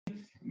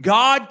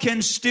God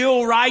can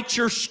still write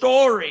your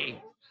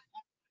story.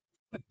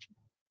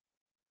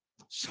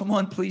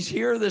 Someone please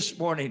hear this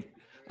morning.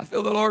 I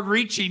feel the Lord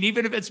reaching,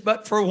 even if it's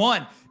but for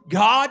one.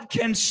 God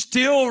can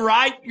still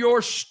write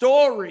your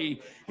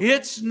story.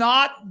 It's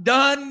not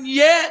done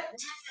yet.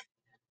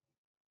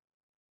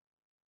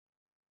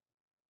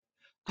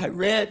 I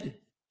read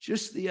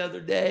just the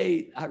other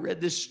day, I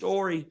read this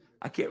story.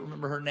 I can't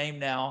remember her name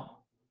now.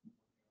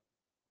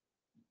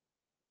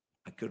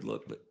 I could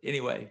look, but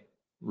anyway,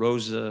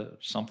 Rosa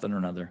something or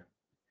another.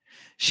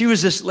 She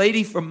was this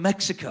lady from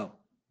Mexico,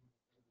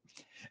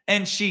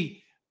 and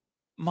she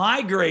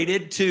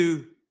migrated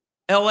to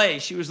LA.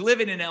 She was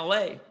living in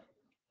LA,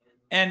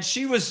 and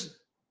she was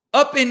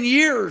up in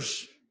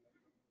years.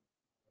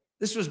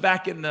 This was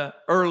back in the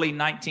early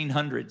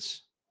 1900s,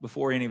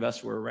 before any of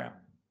us were around.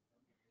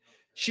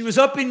 She was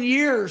up in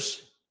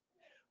years,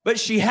 but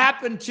she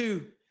happened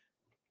to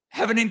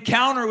have an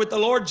encounter with the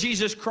Lord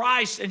Jesus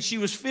Christ, and she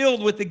was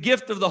filled with the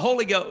gift of the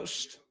Holy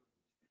Ghost.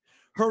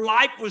 Her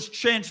life was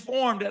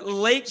transformed at a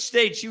late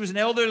stage. She was an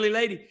elderly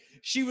lady.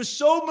 She was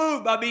so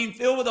moved by being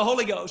filled with the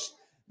Holy Ghost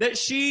that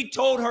she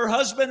told her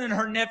husband and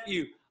her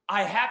nephew,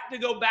 I have to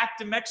go back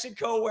to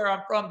Mexico, where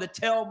I'm from, to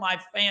tell my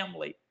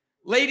family.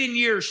 Late in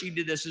years, she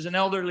did this as an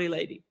elderly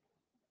lady.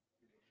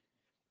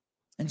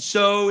 And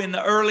so in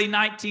the early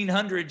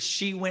 1900s,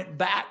 she went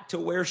back to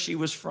where she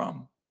was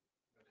from.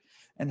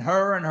 And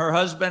her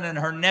husband and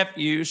her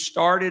nephew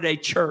started a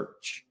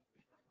church.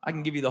 I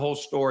can give you the whole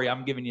story.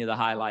 I'm giving you the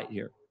highlight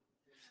here.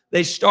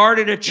 They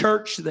started a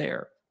church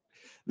there.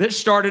 That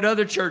started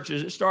other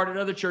churches. It started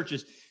other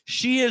churches.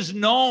 She is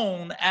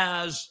known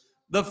as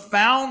the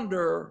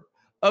founder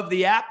of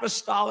the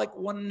Apostolic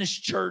Oneness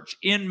Church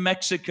in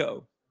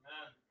Mexico.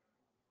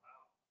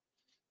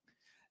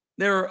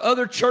 There are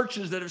other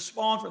churches that have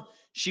spawned from.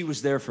 She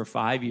was there for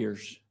 5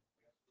 years.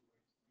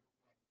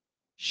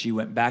 She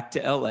went back to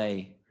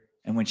LA,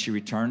 and when she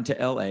returned to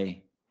LA,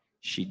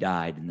 she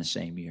died in the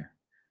same year.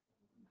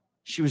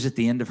 She was at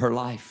the end of her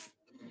life.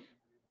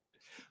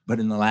 But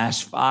in the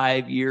last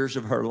 5 years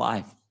of her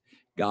life,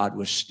 God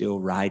was still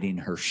writing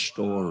her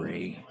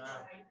story.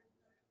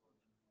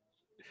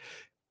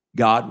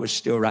 God was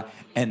still writing.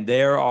 And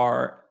there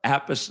are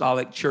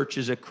apostolic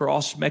churches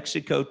across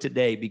Mexico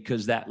today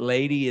because that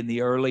lady in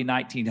the early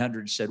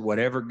 1900s said,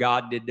 whatever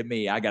God did to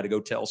me, I got to go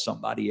tell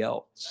somebody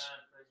else.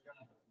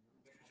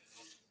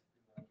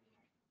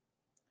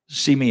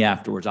 See me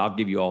afterwards. I'll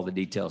give you all the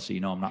details so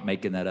you know I'm not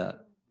making that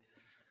up.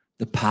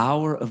 The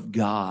power of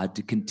God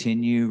to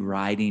continue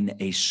writing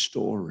a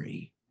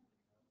story.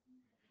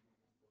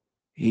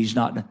 He's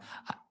not.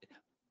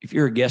 If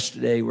you're a guest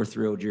today, we're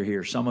thrilled you're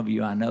here. Some of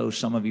you I know,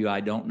 some of you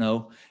I don't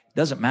know. It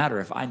doesn't matter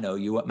if I know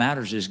you. What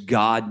matters is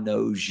God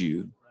knows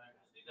you.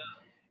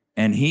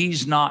 And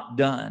he's not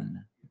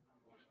done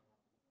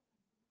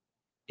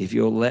if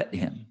you'll let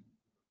him.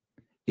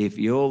 If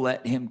you'll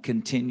let him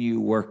continue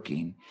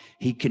working,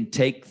 he can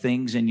take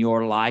things in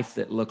your life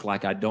that look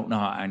like I don't know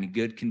how any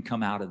good can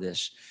come out of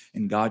this.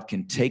 And God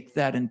can take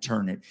that and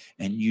turn it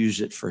and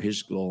use it for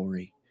his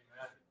glory.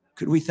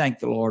 Could we thank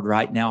the Lord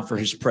right now for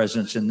his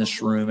presence in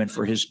this room and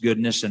for his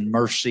goodness and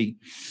mercy?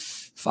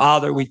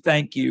 Father, we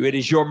thank you. It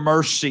is your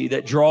mercy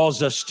that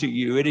draws us to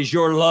you. It is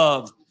your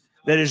love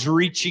that is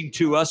reaching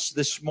to us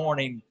this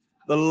morning.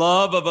 The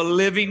love of a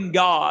living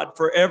God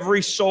for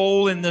every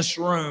soul in this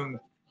room.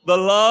 The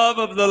love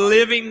of the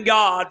living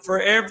God for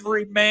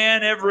every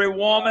man, every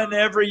woman,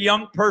 every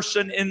young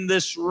person in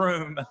this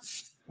room.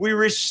 We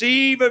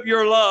receive of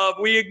your love.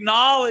 We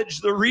acknowledge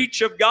the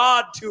reach of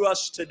God to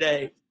us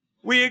today.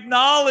 We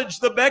acknowledge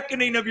the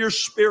beckoning of your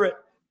Spirit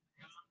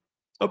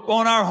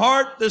upon our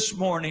heart this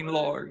morning,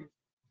 Lord.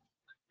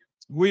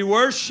 We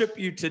worship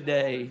you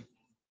today.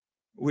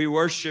 We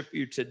worship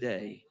you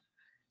today.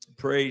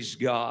 Praise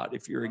God.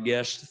 If you're a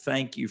guest,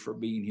 thank you for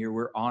being here.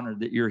 We're honored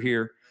that you're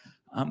here.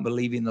 I'm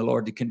believing the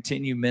Lord to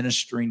continue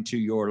ministering to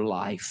your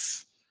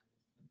life.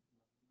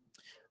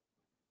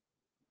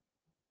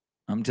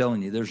 I'm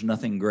telling you, there's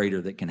nothing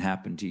greater that can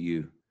happen to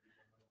you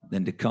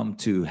than to come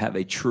to have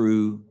a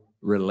true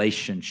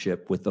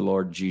relationship with the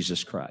Lord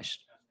Jesus Christ.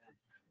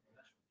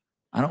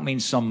 I don't mean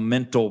some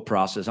mental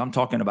process. I'm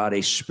talking about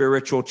a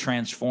spiritual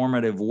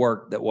transformative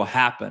work that will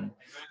happen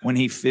when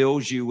he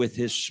fills you with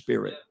his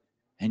Spirit,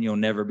 and you'll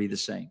never be the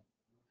same.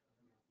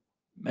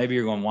 Maybe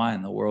you're going, why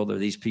in the world are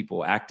these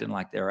people acting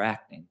like they're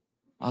acting?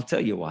 I'll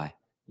tell you why.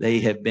 They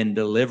have been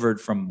delivered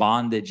from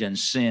bondage and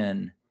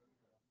sin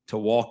to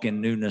walk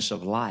in newness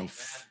of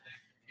life.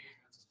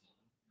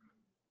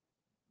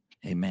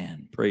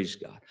 Amen. Praise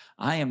God.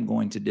 I am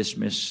going to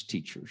dismiss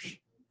teachers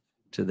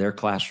to their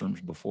classrooms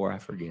before I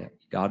forget.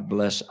 God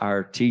bless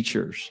our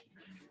teachers.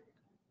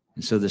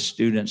 And so the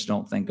students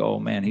don't think, oh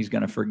man, he's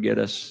going to forget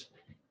us.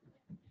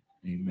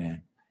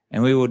 Amen.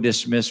 And we will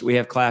dismiss. We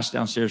have class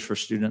downstairs for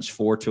students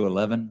 4 to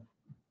 11.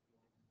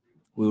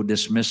 We will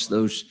dismiss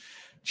those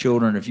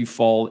children. If you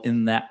fall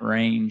in that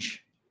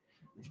range,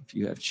 if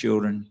you have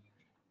children,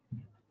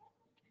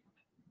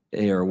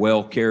 they are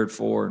well cared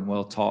for and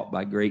well taught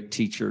by great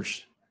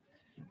teachers.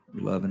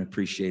 We love and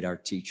appreciate our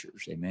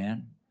teachers.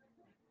 Amen.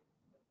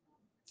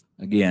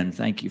 Again,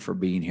 thank you for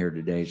being here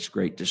today. It's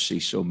great to see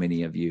so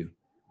many of you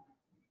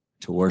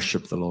to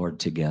worship the Lord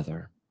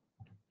together.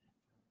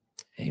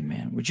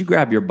 Amen. Would you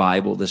grab your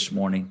Bible this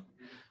morning?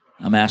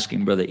 I'm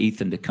asking Brother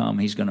Ethan to come.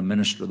 He's going to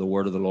minister the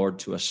word of the Lord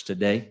to us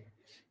today.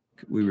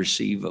 Could we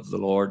receive of the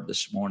Lord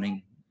this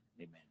morning?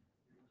 Amen.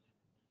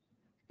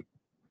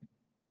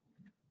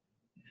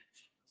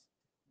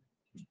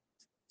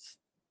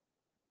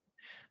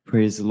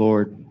 Praise the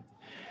Lord.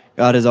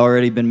 God has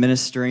already been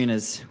ministering,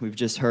 as we've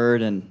just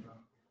heard, and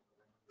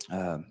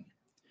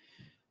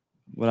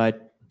what I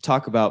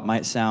talk about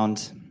might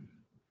sound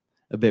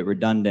a bit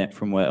redundant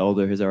from what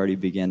Elder has already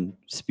begun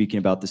speaking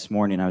about this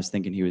morning. I was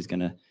thinking he was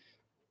going to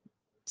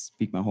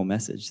speak my whole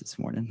message this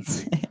morning.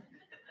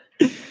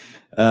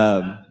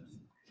 But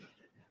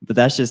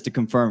that's just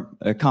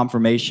a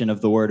confirmation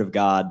of the Word of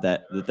God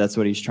that's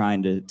what he's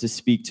trying to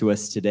speak to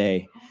us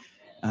today.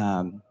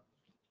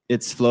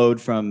 It's flowed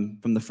from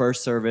the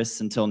first service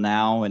until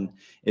now, and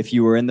if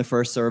you were in the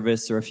first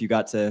service or if you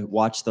got to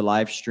watch the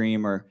live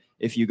stream or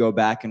if you go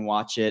back and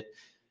watch it,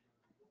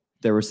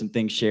 there were some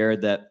things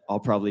shared that I'll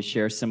probably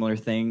share similar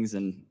things,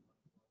 and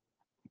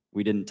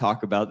we didn't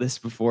talk about this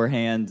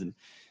beforehand, and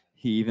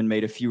he even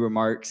made a few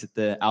remarks at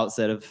the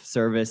outset of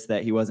service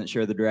that he wasn't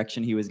sure the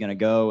direction he was going to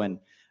go, and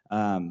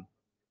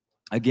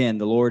again,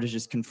 the Lord is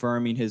just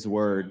confirming his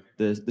word.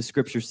 The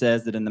scripture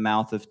says that in the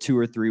mouth of 2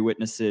 or 3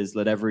 witnesses,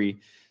 let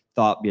every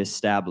thought be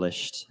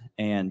established.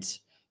 And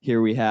here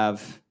we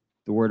have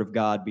the word of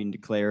God being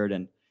declared,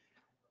 and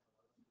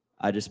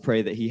I just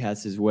pray that he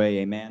has his way.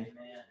 Amen.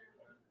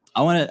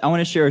 I want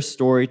to share a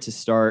story to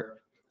start.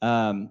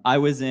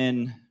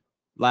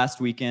 Last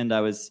weekend,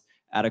 I was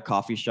at a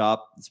coffee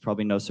shop. It's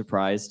probably no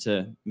surprise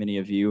to many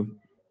of you.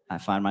 I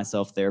find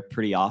myself there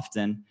pretty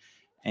often.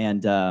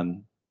 And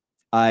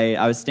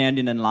I was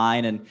standing in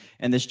line,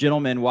 and this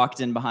gentleman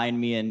walked in behind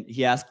me, and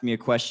he asked me a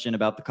question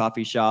about the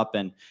coffee shop,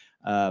 and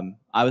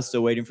I was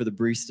still waiting for the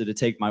barista to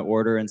take my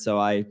order, and so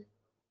I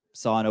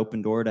saw an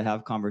open door to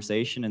have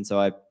conversation, and so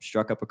I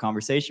struck up a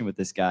conversation with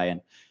this guy,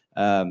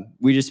 and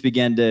we just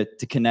began to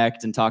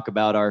connect and talk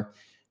about our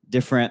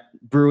different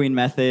brewing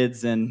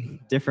methods and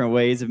different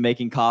ways of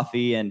making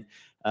coffee, and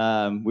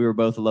we were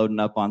both loading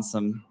up on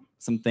some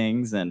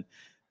things, and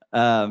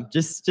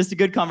just a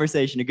good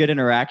conversation, a good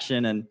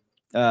interaction, and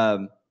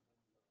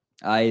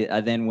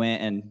I then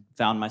went and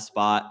found my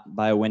spot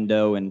by a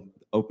window and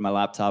opened my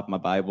laptop, my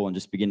Bible, and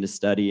just began to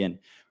study. And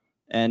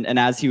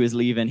as he was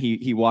leaving,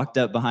 he walked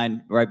up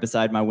right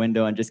beside my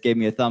window and just gave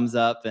me a thumbs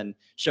up and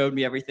showed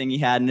me everything he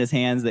had in his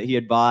hands that he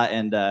had bought,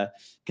 and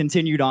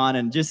continued on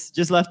and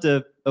just left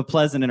a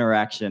pleasant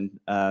interaction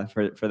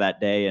for that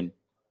day.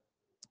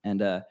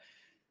 And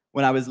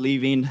when I was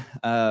leaving,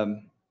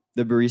 the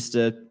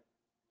barista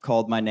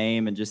called my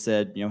name and just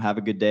said, have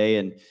a good day.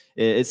 And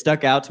it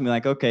stuck out to me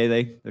like,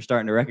 okay, they're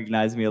starting to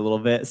recognize me a little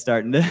bit,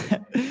 starting to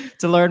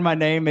to learn my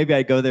name. Maybe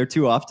I go there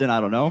too often, I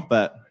don't know.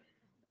 But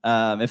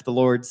if the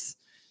Lord's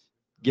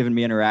given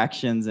me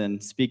interactions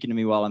and speaking to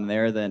me while I'm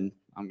there, then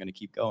I'm going to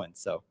keep going.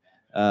 So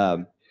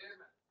I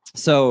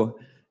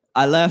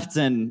left,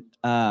 and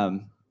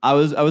I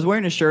was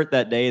wearing a shirt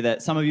that day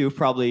that some of you have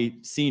probably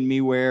seen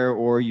me wear,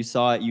 or you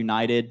saw at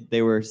United.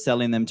 They were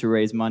selling them to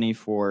raise money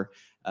for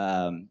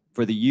the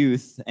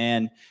youth,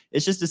 and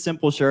it's just a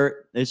simple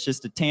shirt. It's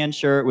just a tan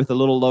shirt with a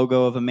little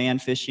logo of a man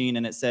fishing,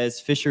 and it says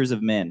Fishers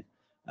of Men.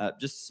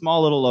 Just a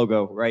small little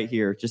logo right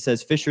here. It just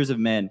says Fishers of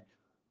Men.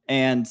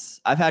 And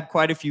I've had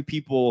quite a few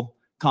people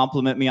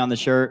compliment me on the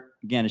shirt.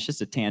 Again, it's just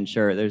a tan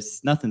shirt.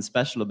 There's nothing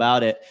special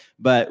about it.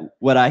 But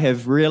what I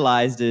have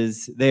realized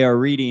is they are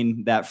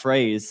reading that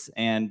phrase,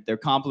 and they're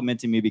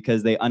complimenting me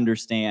because they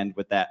understand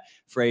what that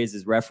phrase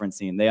is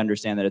referencing. They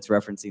understand that it's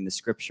referencing the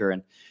scripture.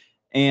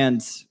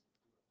 And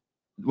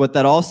what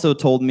that also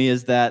told me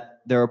is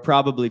that there are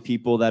probably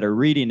people that are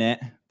reading it,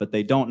 but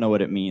they don't know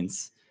what it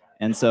means.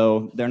 And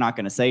so they're not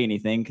going to say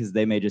anything because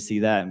they may just see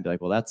that and be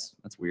like, well, that's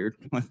weird.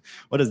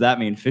 What does that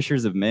mean?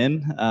 Fishers of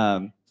men?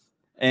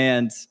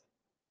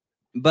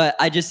 But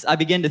I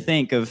begin to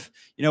think of,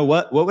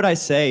 what would I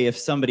say if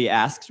somebody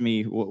asked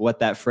me what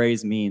that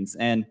phrase means?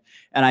 And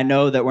I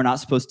know that we're not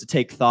supposed to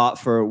take thought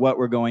for what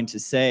we're going to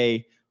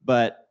say,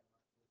 but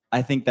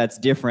I think that's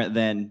different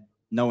than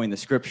knowing the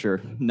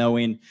scripture,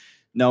 knowing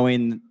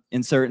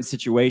in certain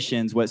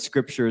situations what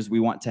scriptures we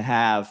want to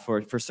have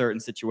for certain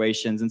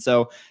situations. And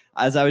so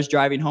as I was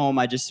driving home,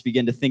 I just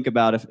began to think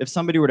about if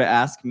somebody were to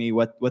ask me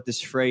what this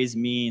phrase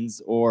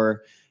means,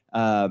 or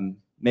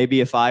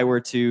maybe if I were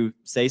to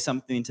say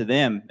something to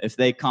them, if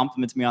they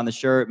compliment me on the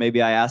shirt,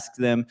 maybe I ask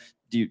them,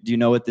 do you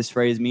know what this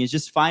phrase means?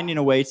 Just finding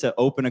a way to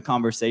open a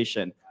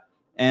conversation.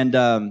 And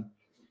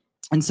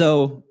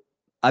so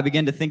I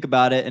began to think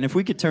about it. And if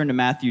we could turn to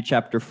Matthew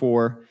chapter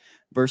 4,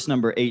 verse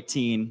number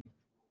 18.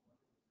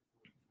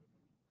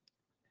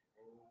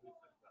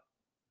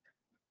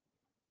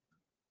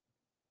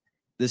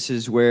 This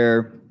is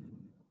where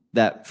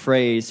that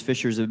phrase,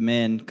 fishers of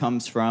men,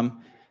 comes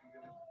from.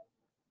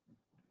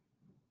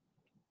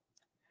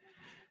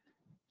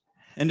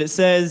 And it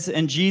says,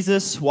 and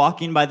Jesus,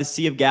 walking by the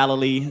Sea of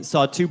Galilee,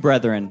 saw 2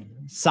 brethren,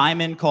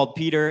 Simon called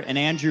Peter and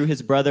Andrew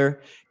his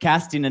brother,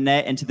 casting a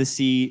net into the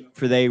sea,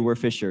 for they were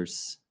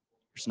fishers.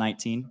 Verse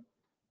 19.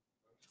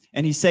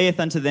 And he saith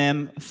unto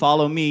them,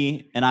 follow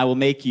me, and I will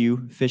make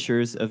you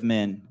fishers of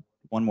men.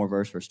 One more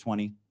verse, verse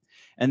 20.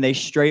 And they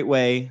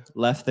straightway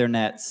left their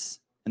nets,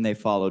 and they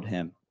followed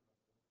him.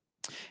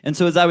 And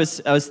so as I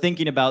was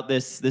thinking about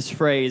this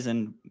phrase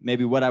and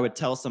maybe what I would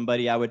tell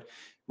somebody, I would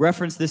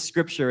reference this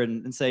scripture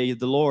and say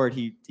the Lord,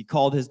 he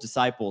called his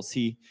disciples.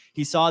 He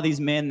saw these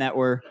men that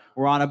were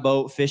on a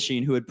boat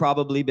fishing, who had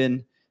probably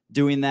been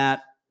doing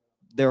that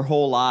their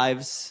whole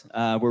lives,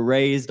 were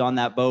raised on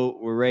that boat,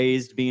 were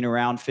raised being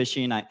around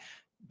fishing.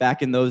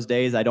 Back in those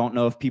days, I don't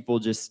know if people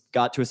just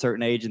got to a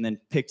certain age and then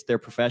picked their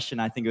profession.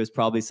 I think it was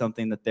probably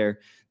something that their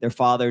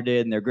father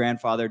did and their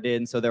grandfather did.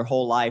 And so their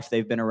whole life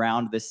they've been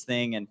around this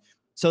thing. And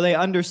so they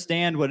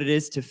understand what it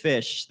is to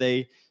fish.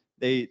 They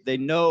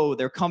know,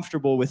 they're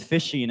comfortable with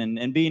fishing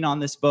and being on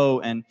this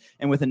boat and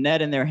with a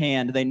net in their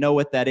hand. They know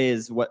what that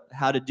is,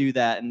 how to do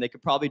that. And they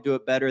could probably do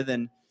it better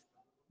than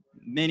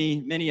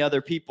many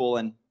other people.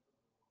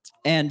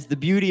 And the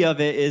beauty of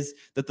it is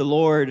that the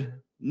Lord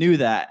knew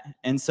that.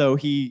 And so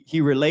he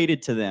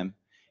related to them.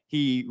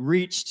 He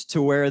reached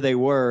to where they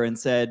were and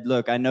said,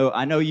 look, I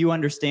know you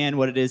understand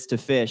what it is to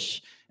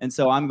fish. And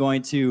so I'm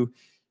going to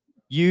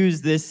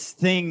use this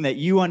thing that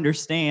you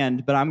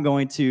understand, but I'm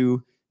going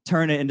to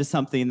turn it into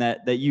something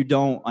that you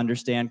don't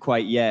understand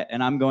quite yet.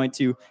 And I'm going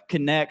to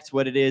connect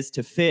what it is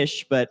to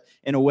fish, but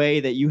in a way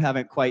that you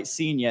haven't quite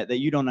seen yet, that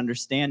you don't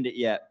understand it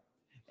yet.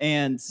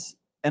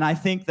 And I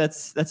think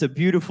that's a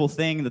beautiful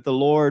thing, that the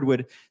Lord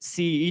would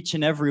see each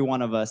and every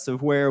one of us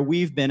of where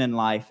we've been in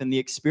life and the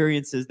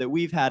experiences that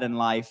we've had in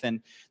life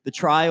and the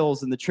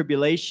trials and the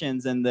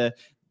tribulations and the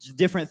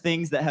different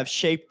things that have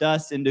shaped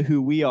us into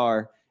who we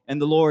are.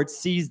 And the Lord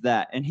sees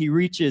that, and he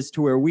reaches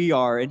to where we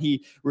are, and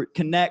he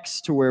connects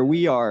to where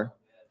we are.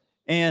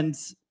 And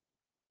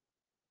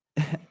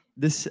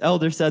this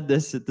elder said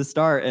this at the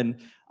start, and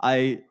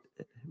I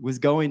was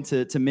going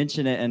to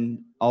mention it, and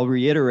I'll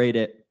reiterate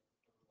it.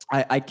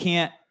 I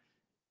can't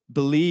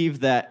believe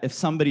that if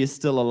somebody is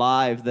still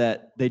alive,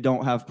 that they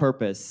don't have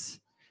purpose.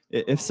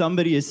 If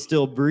somebody is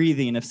still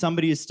breathing, if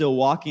somebody is still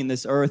walking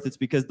this earth, it's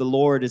because the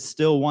Lord is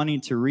still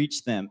wanting to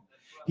reach them.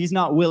 He's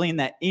not willing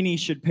that any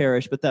should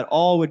perish, but that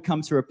all would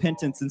come to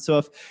repentance. And so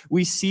if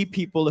we see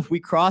people, if we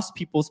cross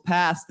people's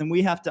paths, then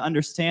we have to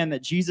understand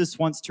that Jesus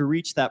wants to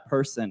reach that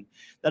person.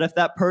 That if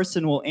that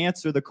person will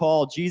answer the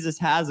call, Jesus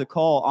has a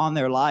call on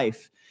their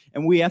life.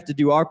 And we have to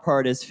do our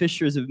part as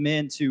fishers of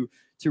men to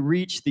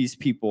reach these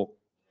people.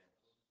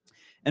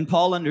 And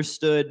Paul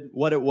understood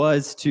what it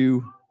was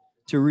to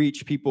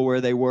reach people where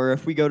they were.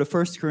 If we go to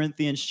 1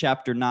 Corinthians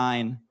chapter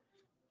 9,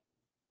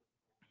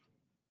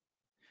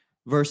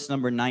 verse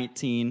number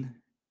 19.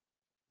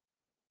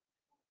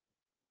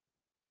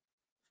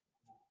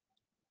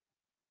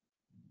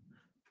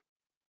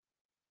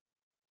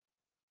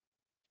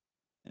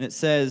 And it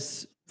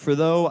says, for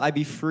though I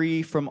be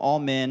free from all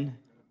men,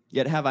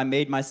 yet have I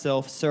made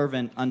myself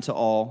servant unto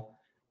all,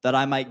 that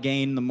I might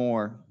gain the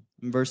more.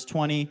 In verse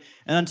 20,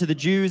 and unto the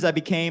Jews I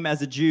became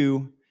as a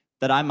Jew,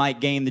 that I might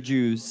gain the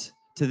Jews.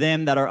 To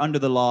them that are under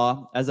the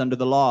law, as under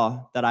the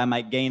law, that I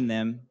might gain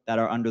them that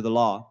are under the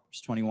law. Verse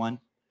 21.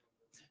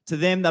 To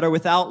them that are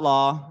without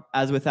law,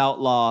 as without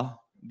law,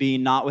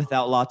 being not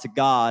without law to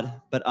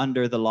God, but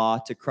under the law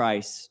to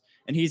Christ.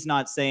 And he's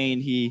not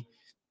saying he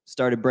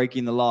started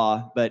breaking the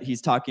law, but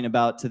he's talking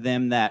about to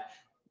them that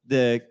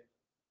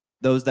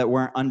those that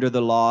weren't under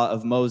the law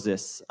of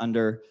Moses,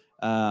 under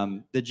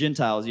the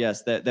Gentiles,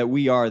 yes, that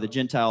we are the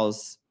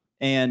Gentiles.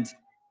 And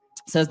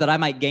says that I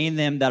might gain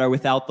them that are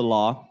without the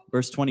law.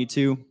 Verse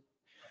 22,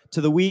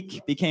 to the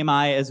weak became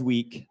I as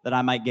weak, that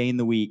I might gain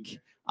the weak.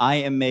 I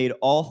am made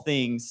all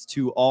things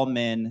to all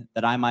men,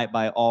 that I might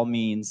by all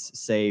means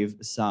save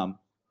some.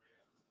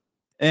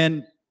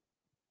 And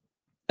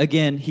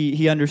again,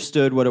 he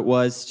understood what it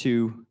was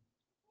to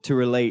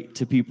relate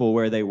to people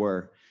where they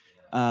were.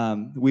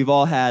 We've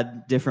all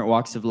had different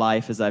walks of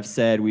life, as I've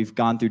said. We've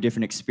gone through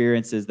different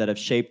experiences that have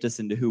shaped us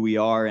into who we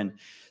are. And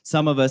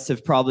some of us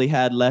have probably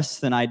had less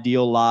than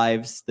ideal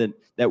lives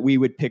that we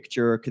would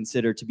picture or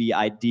consider to be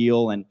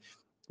ideal. And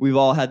we've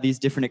all had these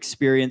different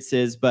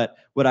experiences. But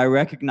what I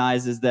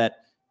recognize is that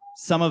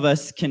some of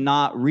us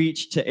cannot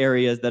reach to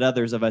areas that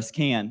others of us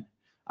can.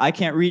 I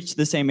can't reach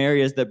the same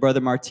areas that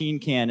Brother Martin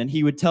can. And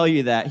he would tell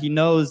you that. He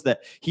knows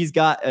that he's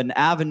got an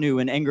avenue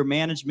in anger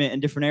management in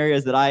different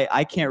areas that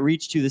I can't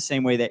reach to the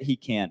same way that he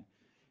can.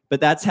 But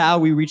that's how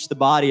we reach the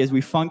body, as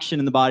we function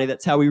in the body.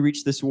 That's how we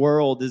reach this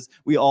world, is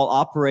we all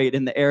operate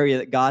in the area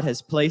that God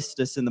has placed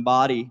us in the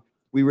body.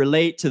 We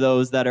relate to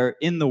those that are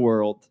in the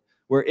world.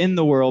 We're in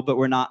the world, but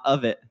we're not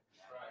of it.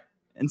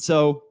 And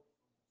so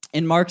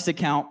in Mark's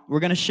account,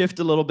 we're going to shift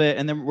a little bit,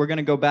 and then we're going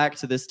to go back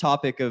to this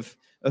topic of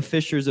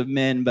fishers of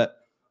men. But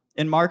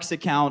in Mark's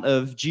account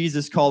of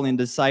Jesus calling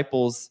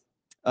disciples,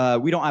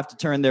 we don't have to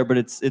turn there, but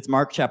it's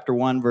Mark chapter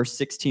 1, verse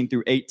 16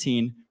 through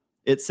 18.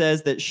 It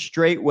says that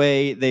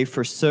straightway they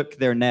forsook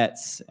their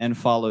nets and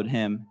followed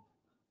him.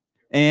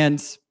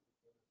 And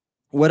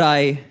what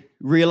I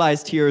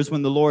realized here is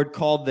when the Lord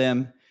called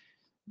them,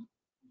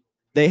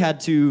 they had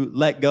to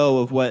let go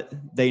of what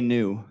they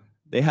knew.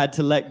 They had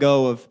to let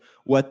go of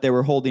what they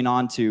were holding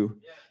on to.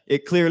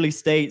 It clearly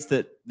states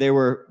that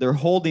they're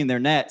holding their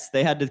nets.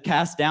 They had to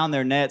cast down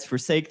their nets,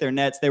 forsake their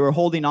nets. They were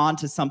holding on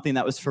to something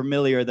that was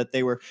familiar, that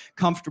they were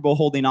comfortable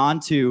holding on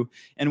to.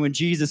 And when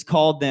Jesus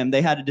called them,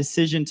 they had a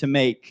decision to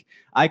make.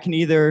 I can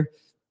either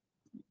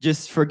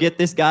just forget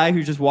this guy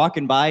who's just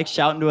walking by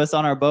shouting to us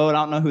on our boat. I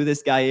don't know who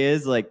this guy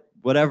is. Like,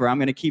 whatever, I'm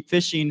going to keep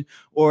fishing.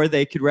 Or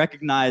they could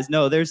recognize,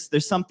 no, there's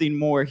something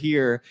more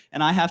here,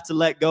 and I have to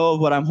let go of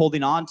what I'm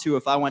holding on to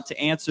if I want to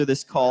answer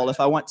this call, if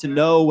I want to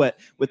know what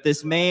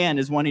this man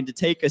is wanting to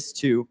take us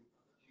to.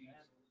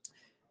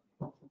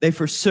 They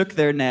forsook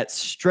their nets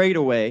straight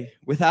away,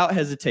 without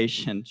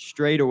hesitation,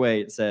 straight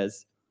away, it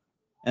says,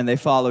 and they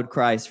followed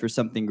Christ for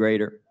something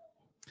greater.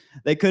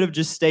 They could have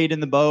just stayed in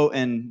the boat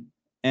and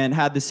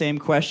had the same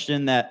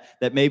question that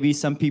maybe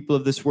some people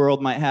of this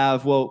world might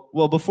have.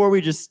 Well, before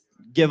we just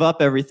give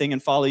up everything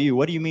and follow you,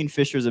 what do you mean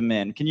fishers of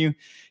men? Can you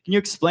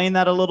explain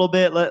that a little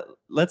bit?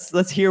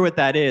 Let's hear what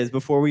that is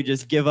before we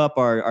just give up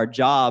our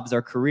jobs,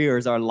 our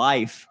careers, our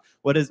life.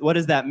 What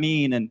does that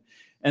mean?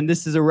 And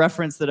this is a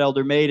reference that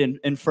Elder made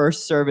in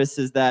first service,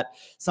 is that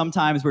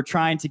sometimes we're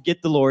trying to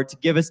get the Lord to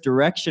give us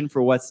direction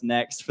for what's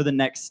next, for the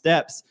next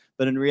steps.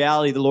 But in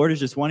reality, the Lord is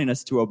just wanting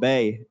us to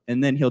obey,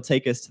 and then he'll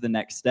take us to the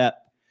next step.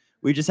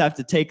 We just have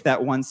to take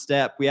that one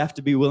step. We have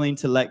to be willing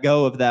to let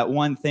go of that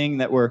one thing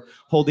that we're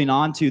holding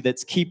on to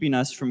that's keeping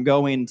us from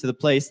going to the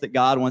place that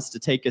God wants to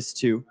take us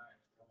to.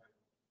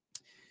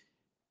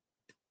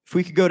 If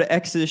we could go to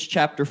Exodus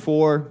chapter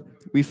 4,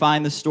 we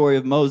find the story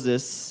of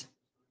Moses.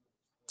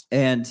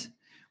 And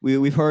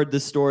we've heard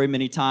this story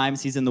many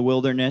times. He's in the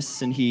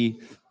wilderness, and he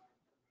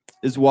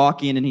is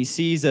walking, and he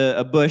sees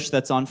a bush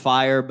that's on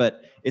fire,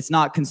 but it's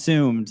not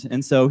consumed.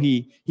 And so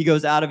he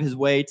goes out of his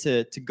way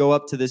to go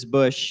up to this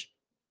bush.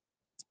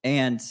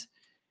 And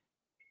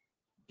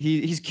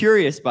he's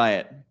curious by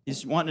it.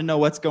 He's wanting to know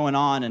what's going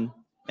on. And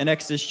in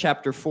Exodus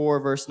chapter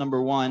 4, verse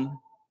number 1,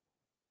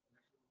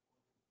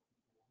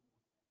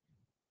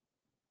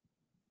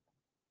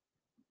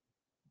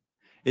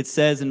 it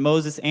says, "And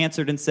Moses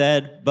answered and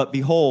said, but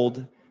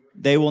behold,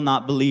 they will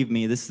not believe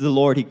me." This is the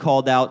Lord. He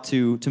called out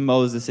to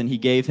Moses, and he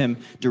gave him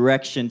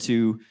direction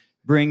to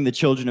bring the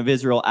children of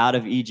Israel out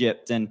of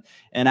Egypt. And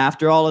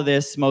after all of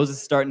this, Moses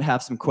is starting to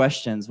have some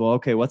questions. Well,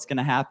 okay, what's going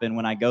to happen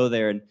when I go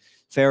there? And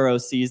Pharaoh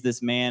sees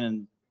this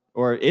man,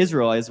 or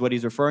Israel is what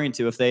he's referring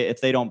to, if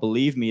they don't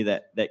believe me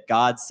that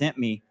God sent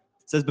me.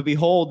 It says, "But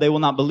behold, they will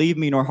not believe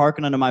me, nor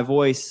hearken unto my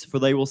voice, for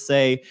they will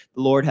say,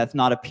 the Lord hath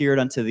not appeared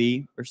unto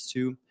thee." Verse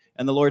 2,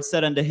 "And the Lord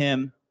said unto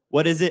him,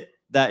 what is it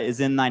that is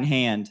in thine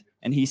hand?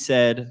 And he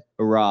said,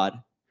 a rod."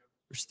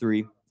 Verse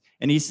 3,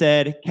 "And he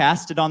said,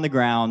 cast it on the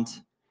ground."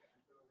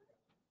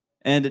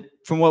 And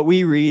from what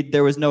we read,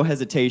 there was no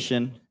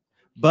hesitation.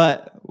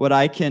 But what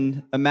I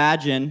can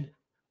imagine,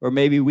 or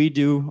maybe we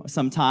do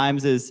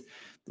sometimes, is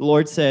the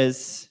Lord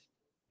says,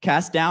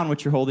 cast down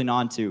what you're holding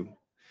on to.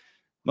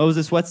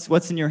 Moses,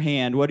 what's in your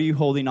hand? What are you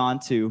holding on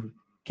to?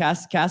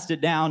 Cast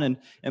it down. And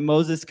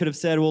Moses could have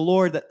said, well,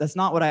 Lord, that's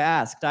not what I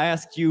asked. I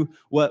asked you,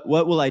 what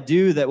will I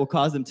do that will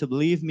cause them to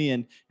believe me?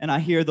 And I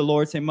hear the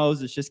Lord say,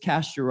 Moses, just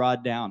cast your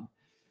rod down.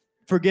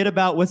 Forget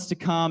about what's to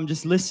come.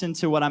 Just listen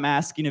to what I'm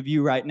asking of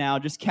you right now.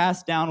 Just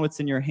cast down what's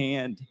in your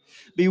hand.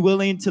 Be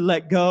willing to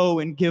let go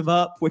and give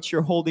up what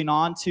you're holding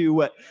on to,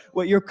 what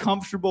you're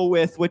comfortable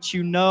with, what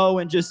you know,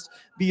 and just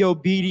be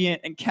obedient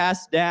and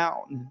cast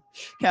down.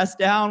 Cast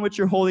down what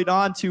you're holding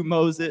on to,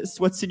 Moses.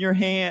 What's in your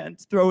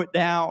hand? Throw it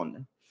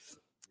down.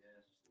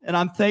 And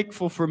I'm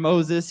thankful for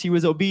Moses. He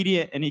was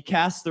obedient, and he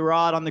cast the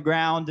rod on the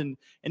ground, and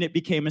it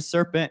became a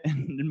serpent,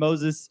 and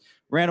Moses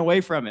ran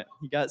away from it.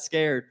 He got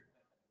scared.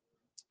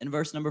 In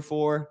verse number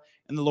 4,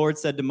 "And the Lord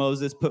said to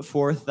Moses, put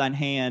forth thine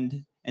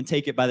hand and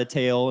take it by the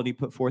tail. And he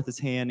put forth his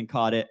hand and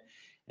caught it,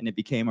 and it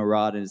became a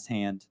rod in his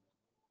hand."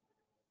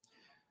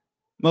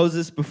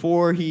 Moses,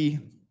 before he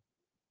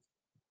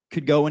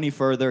could go any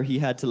further, he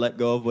had to let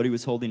go of what he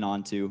was holding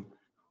on to.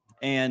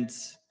 And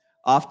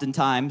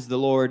oftentimes the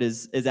Lord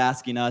is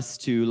asking us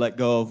to let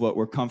go of what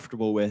we're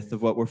comfortable with,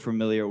 of what we're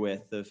familiar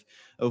with,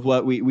 of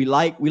what we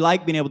like. We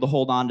like being able to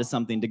hold on to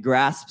something, to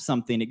grasp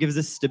something. It gives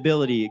us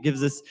stability. It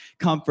gives us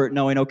comfort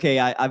knowing, okay,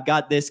 I've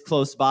got this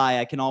close by.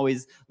 I can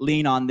always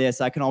lean on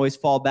this. I can always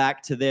fall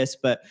back to this.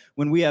 But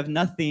when we have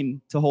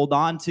nothing to hold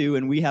on to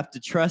and we have to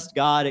trust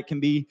God, it can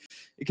be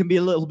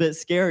a little bit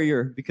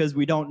scarier, because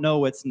we don't know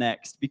what's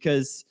next,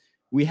 because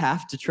we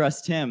have to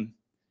trust him.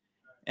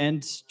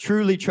 And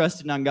truly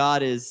trusting on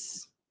God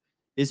is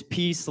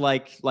peace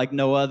like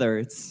no other.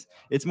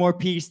 It's more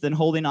peace than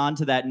holding on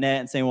to that net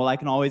and saying, well, I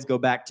can always go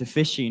back to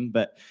fishing.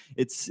 But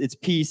it's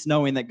peace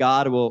knowing that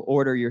God will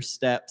order your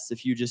steps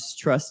if you just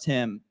trust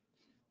him.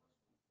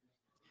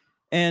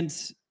 And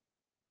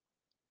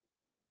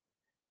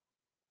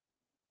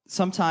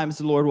sometimes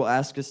the Lord will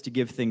ask us to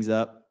give things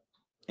up,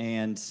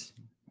 and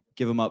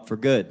give them up for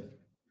good,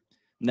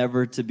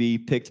 never to be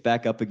picked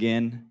back up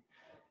again.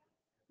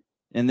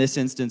 In this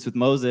instance with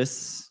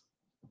Moses,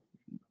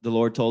 the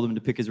Lord told him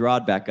to pick his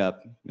rod back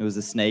up. It was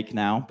a snake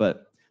now,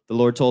 but the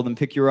Lord told him,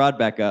 pick your rod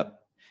back up.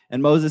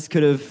 And Moses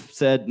could have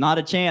said, not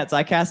a chance.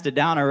 I cast it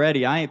down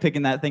already. I ain't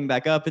picking that thing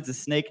back up. It's a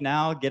snake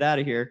now. Get out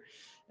of here.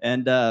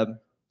 And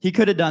he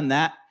could have done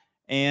that.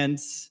 And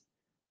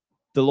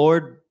the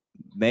Lord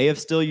may have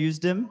still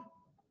used him,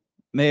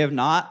 may have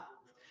not.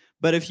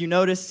 But if you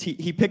notice,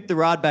 he picked the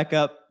rod back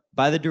up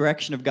by the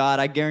direction of God.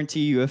 I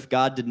guarantee you, if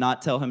God did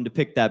not tell him to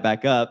pick that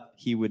back up,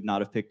 he would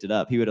not have picked it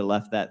up. He would have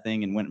left that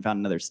thing and went and found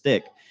another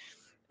stick.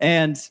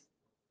 And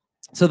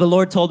so the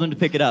Lord told him to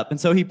pick it up. And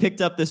so he picked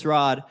up this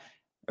rod,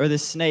 or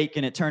this snake,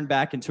 and it turned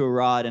back into a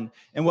rod.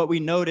 And what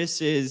we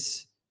notice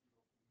is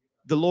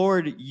the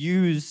Lord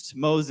used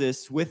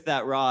Moses with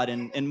that rod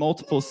in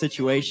multiple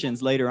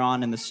situations later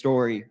on in the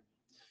story.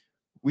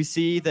 We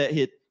see that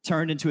it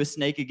turned into a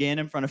snake again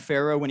in front of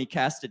Pharaoh when he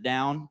cast it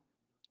down.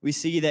 We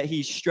see that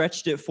he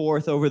stretched it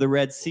forth over the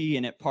Red Sea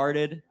and it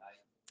parted.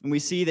 And we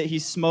see that he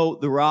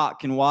smote the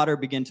rock and water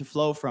began to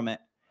flow from it.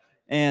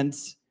 And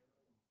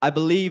I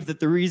believe that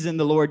the reason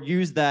the Lord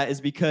used that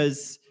is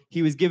because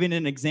he was giving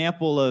an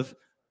example of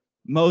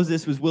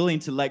Moses was willing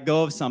to let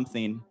go of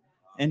something,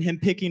 and him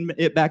picking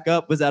it back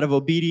up was out of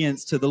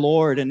obedience to the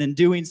Lord. And in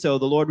doing so,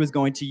 the Lord was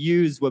going to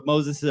use what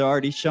Moses had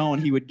already shown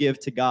he would give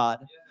to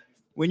God.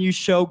 When you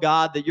show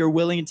God that you're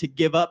willing to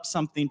give up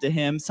something to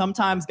him,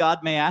 sometimes God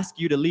may ask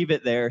you to leave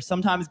it there.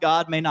 Sometimes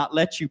God may not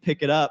let you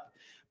pick it up.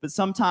 But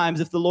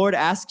sometimes if the Lord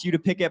asks you to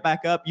pick it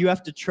back up, you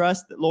have to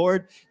trust that,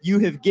 Lord, you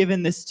have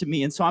given this to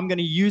me, and so I'm going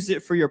to use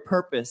it for your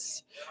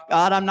purpose.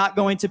 God, I'm not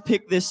going to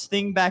pick this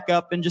thing back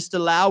up and just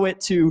allow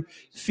it to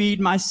feed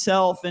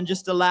myself and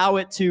just allow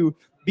it to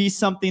be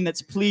something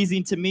that's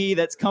pleasing to me,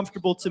 that's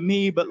comfortable to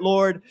me. But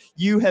Lord,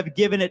 you have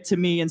given it to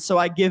me, and so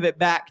I give it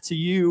back to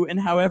you in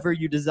however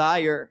you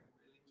desire.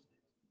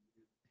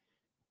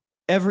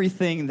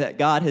 Everything that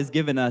God has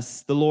given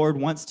us, the Lord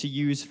wants to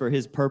use for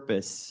his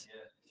purpose.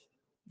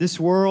 This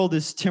world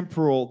is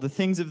temporal. The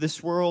things of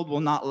this world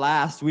will not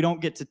last. We don't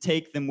get to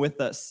take them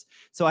with us.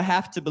 So I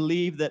have to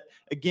believe that,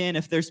 again,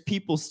 if there's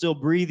people still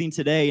breathing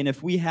today, and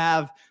if we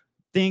have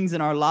things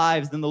in our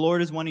lives, then the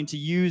Lord is wanting to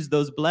use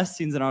those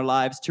blessings in our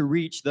lives to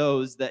reach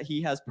those that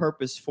he has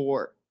purpose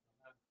for.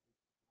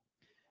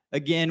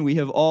 Again, we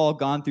have all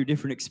gone through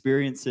different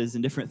experiences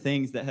and different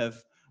things that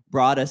have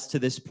brought us to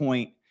this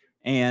point,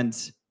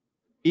 and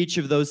each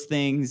of those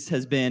things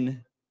has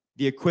been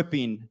the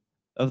equipping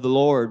of the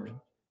Lord.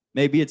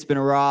 Maybe it's been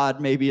a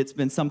rod, maybe it's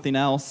been something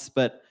else,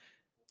 but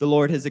the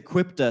Lord has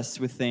equipped us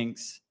with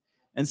things.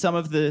 And some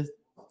of the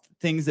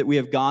things that we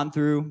have gone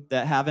through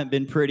that haven't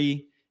been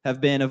pretty have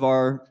been of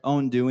our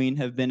own doing,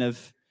 have been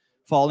of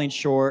falling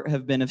short,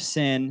 have been of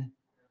sin.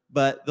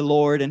 But the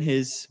Lord in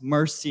his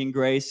mercy and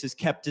grace has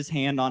kept his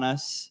hand on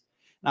us.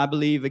 And I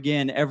believe,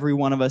 again, every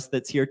one of us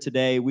that's here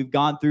today, we've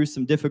gone through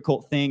some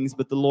difficult things,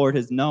 but the Lord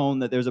has known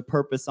that there's a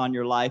purpose on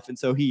your life. And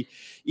so he,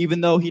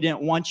 even though he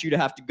didn't want you to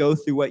have to go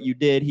through what you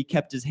did, he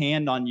kept his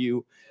hand on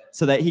you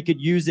so that he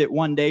could use it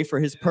one day for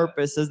his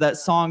purpose. As that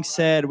song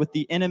said, what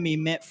the enemy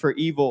meant for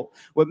evil,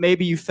 what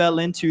maybe you fell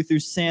into through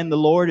sin, the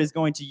Lord is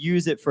going to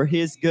use it for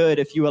his good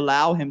if you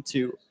allow him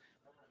to.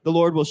 The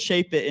Lord will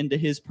shape it into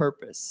his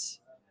purpose.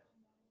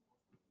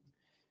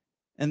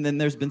 And then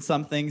there's been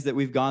some things that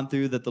we've gone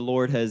through that the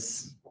Lord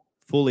has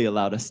fully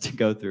allowed us to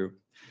go through.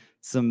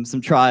 Some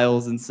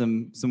trials and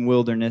some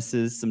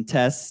wildernesses, some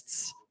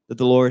tests that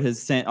the Lord has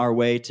sent our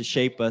way to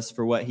shape us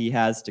for what he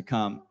has to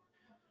come.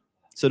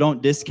 So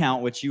don't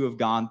discount what you have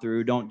gone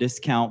through. Don't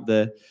discount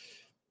the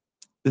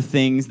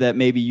things that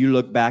maybe you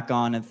look back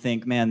on and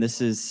think, man,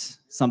 this is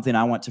something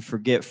I want to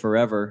forget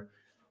forever.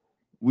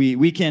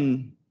 We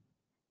can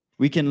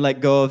let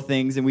go of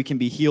things and we can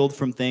be healed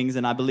from things.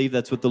 And I believe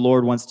that's what the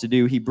Lord wants to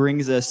do. He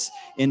brings us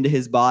into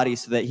his body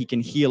so that he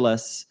can heal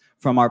us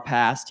from our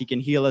past. He can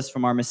heal us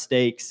from our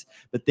mistakes,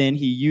 but then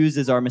he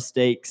uses our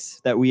mistakes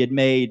that we had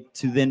made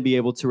to then be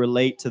able to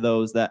relate to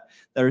those that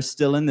are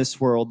still in this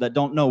world, that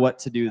don't know what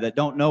to do, that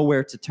don't know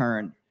where to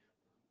turn.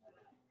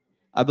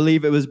 I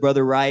believe it was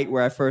Brother Wright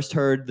where I first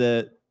heard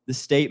the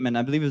statement.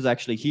 I believe it was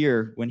actually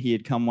here when he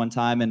had come one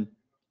time, and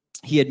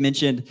he had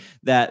mentioned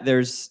that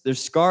there's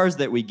scars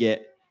that we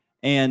get.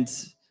 And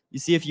you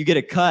see, if you get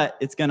a cut,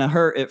 it's going to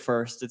hurt at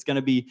first. It's going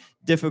to be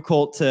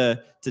difficult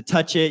to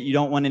touch it. You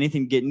don't want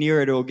anything to get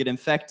near it or it'll get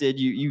infected.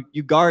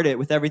 You guard it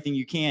with everything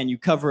you can. You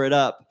cover it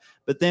up.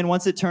 But then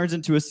once it turns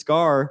into a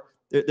scar,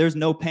 there's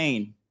no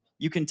pain.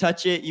 You can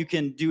touch it. You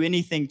can do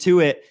anything to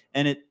it.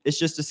 And it's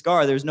just a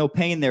scar. There's no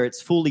pain there.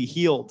 It's fully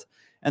healed.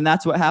 And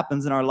that's what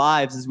happens in our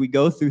lives as we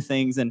go through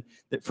things. And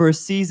for a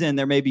season,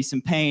 there may be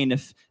some pain.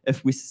 If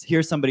we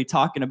hear somebody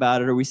talking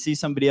about it or we see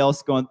somebody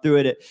else going through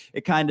it,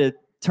 it kind of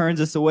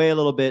turns us away a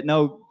little bit.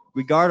 No,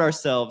 we guard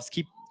ourselves.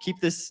 Keep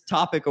this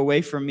topic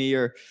away from me.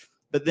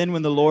 But then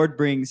when the Lord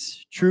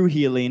brings true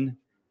healing,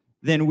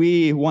 then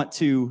we want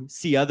to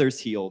see others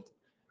healed.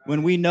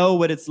 When we know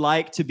what it's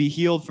like to be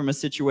healed from a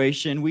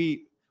situation,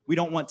 we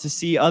don't want to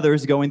see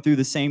others going through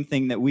the same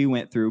thing that we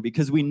went through,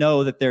 because we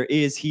know that there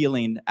is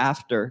healing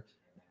after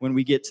when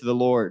we get to the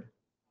Lord.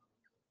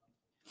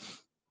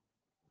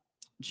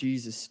 In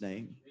Jesus'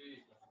 name.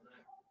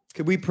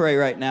 Could we pray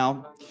right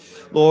now?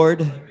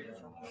 Lord,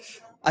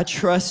 I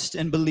trust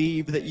and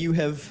believe that you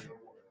have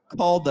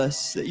called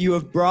us, that you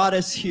have brought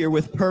us here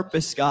with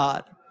purpose,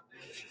 God.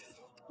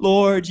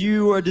 Lord,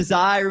 you are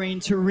desiring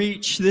to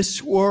reach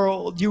this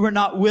world. You are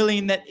not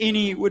willing that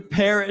any would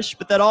perish,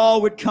 but that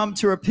all would come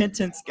to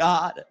repentance,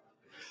 God.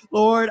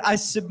 Lord, I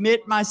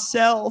submit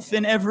myself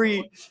in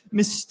every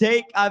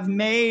mistake I've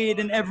made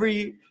and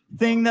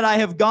everything that I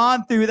have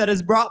gone through that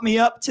has brought me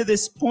up to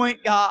this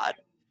point, God.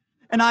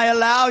 And I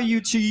allow you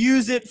to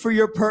use it for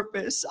your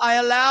purpose. I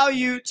allow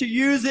you to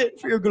use it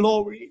for your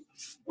glory.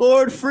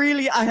 Lord,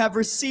 freely I have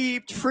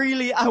received,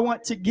 freely I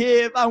want to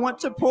give. I want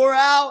to pour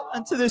out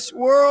into this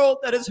world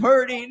that is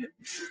hurting,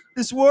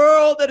 this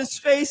world that is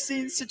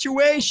facing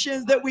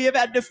situations that we have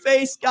had to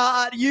face,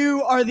 God.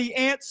 You are the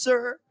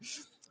answer.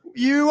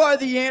 You are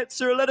the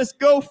answer. Let us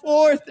go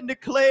forth and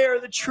declare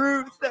the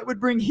truth that would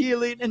bring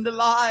healing into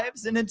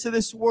lives and into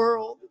this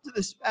world, into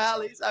this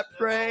valleys, I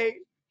pray.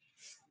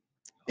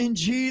 In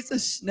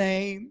Jesus'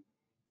 name.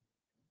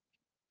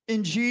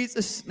 In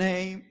Jesus'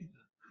 name.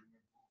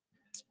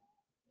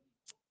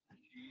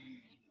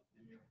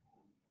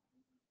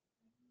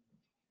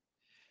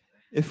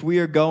 If we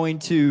are going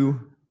to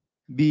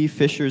be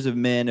fishers of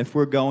men, if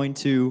we're going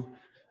to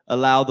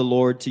allow the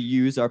Lord to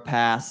use our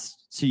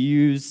past, to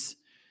use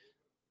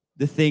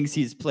the things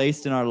he's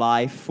placed in our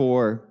life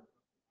for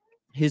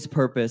his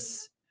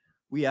purpose,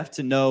 we have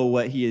to know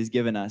what he has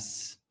given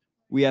us.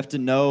 We have to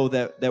know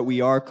that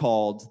we are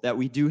called, that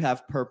we do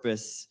have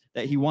purpose,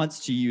 that he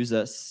wants to use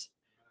us.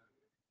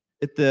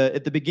 At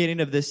the beginning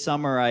of this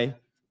summer, I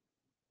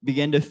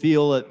began to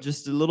feel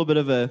just a little bit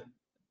of I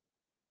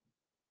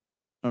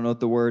don't know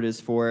what the word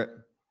is for it.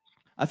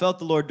 I felt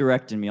the Lord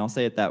directing me. I'll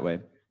say it that way.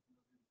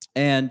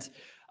 And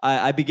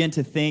I began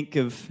to think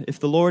of, if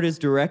the Lord is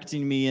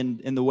directing me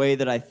in the way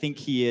that I think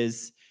he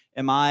is,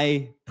 am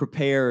I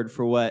prepared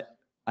for what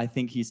I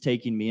think he's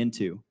taking me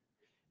into?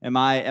 Am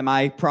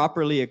I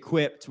properly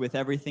equipped with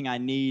everything I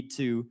need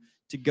to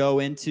go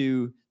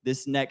into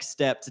this next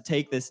step, to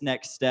take this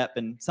next step?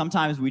 And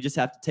sometimes we just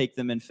have to take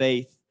them in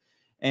faith.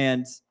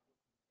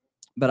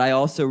 But I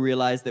also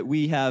realize that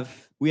we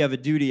have a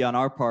duty on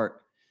our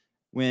part.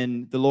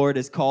 When the Lord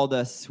has called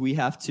us, we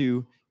have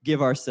to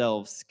give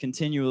ourselves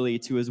continually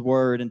to his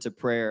word and to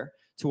prayer,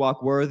 to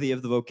walk worthy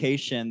of the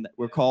vocation that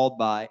we're called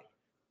by.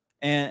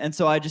 And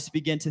so I just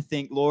begin to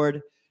think,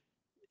 Lord,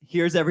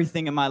 here's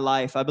everything in my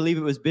life. I believe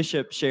it was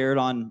Bishop shared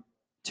on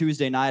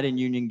Tuesday night in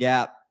Union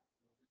Gap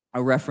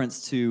a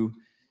reference to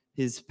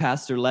his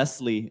pastor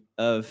Leslie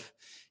of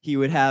he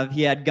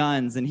had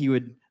guns and he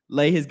would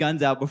lay his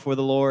guns out before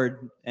the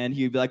Lord and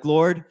he would be like,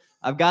 Lord,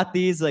 I've got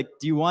these, like,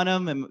 do you want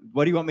them? And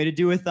what do you want me to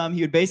do with them?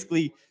 He would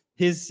basically,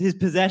 his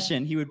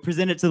possession, he would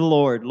present it to the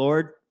Lord.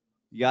 Lord,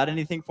 you got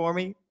anything for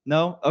me?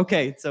 No?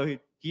 Okay. So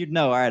he'd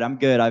know, all right, I'm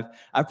good.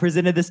 I've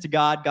presented this to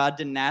God. God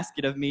didn't ask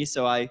it of me.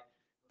 So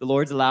the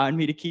Lord's allowing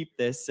me to keep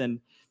this. And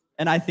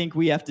I think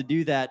we have to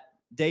do that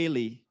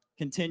daily,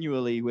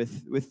 continually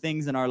with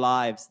things in our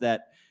lives,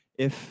 that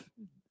if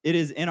it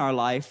is in our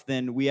life,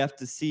 then we have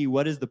to see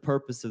what is the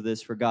purpose of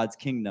this for God's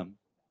kingdom.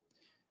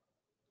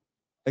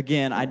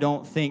 Again, I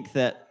don't think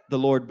that the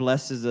Lord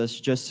blesses us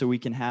just so we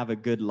can have a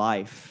good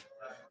life.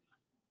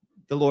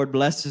 The Lord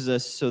blesses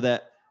us so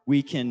that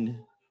we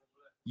can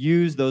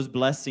use those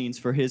blessings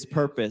for his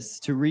purpose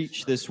to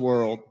reach this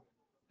world.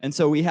 And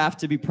so we have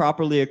to be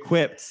properly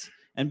equipped.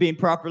 And being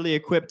properly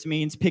equipped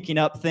means picking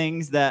up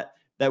things that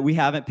we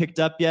haven't picked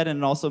up yet, and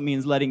it also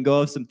means letting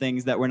go of some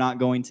things that we're not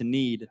going to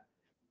need.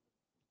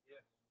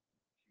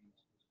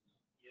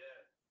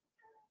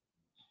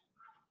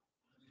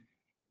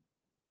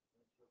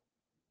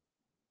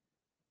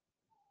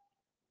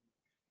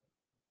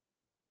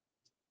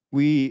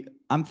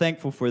 I'm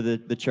thankful for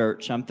the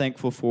church. I'm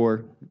thankful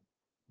for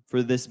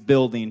this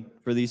building,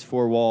 for these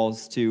four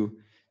walls, to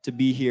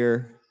be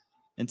here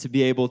and to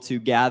be able to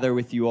gather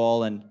with you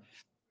all, and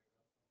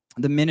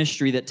the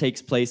ministry that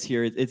takes place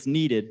here. It's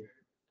needed,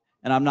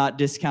 and I'm not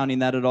discounting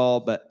that at all.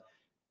 But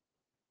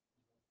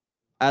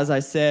as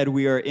I said,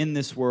 we are in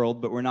this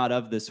world, but we're not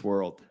of this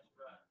world.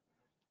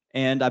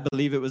 And I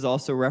believe it was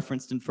also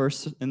referenced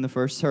in the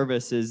first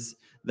service, is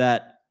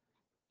that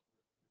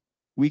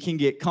we can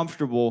get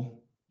comfortable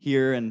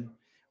here, and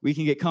we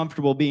can get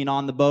comfortable being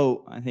on the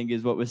boat, I think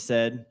is what was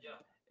said.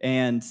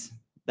 And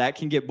that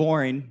can get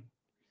boring,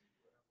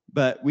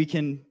 but we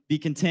can be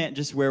content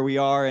just where we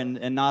are,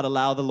 and not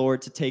allow the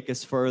Lord to take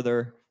us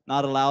further,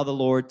 not allow the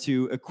Lord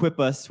to equip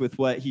us with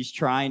what he's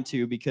trying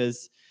to,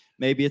 because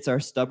maybe it's our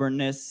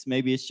stubbornness,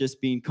 maybe it's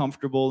just being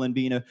comfortable and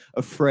being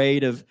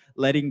afraid of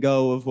letting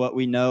go of what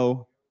we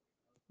know.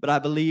 But I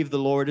believe the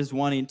Lord is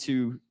wanting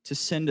to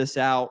send us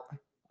out.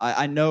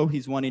 I know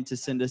he's wanting to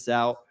send us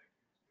out.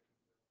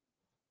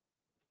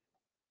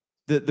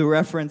 The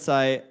reference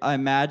I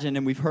imagine,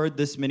 and we've heard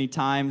this many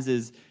times,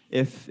 is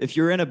if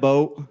you're in a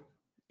boat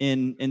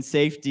in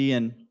safety,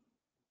 and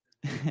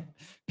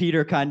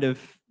Peter kind of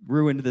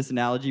ruined this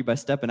analogy by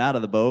stepping out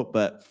of the boat,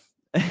 but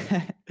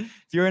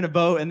if you're in a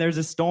boat and there's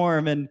a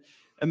storm, and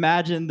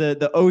imagine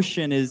the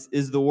ocean is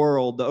the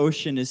world. The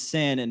ocean is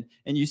sin,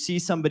 and you see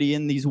somebody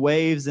in these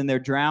waves and they're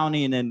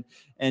drowning,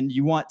 and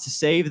you want to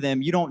save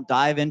them. You don't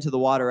dive into the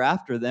water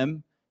after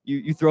them.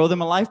 You throw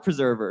them a life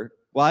preserver.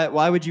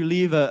 Why would you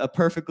leave a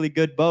perfectly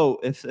good boat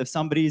if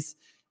somebody's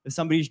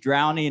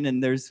drowning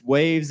and there's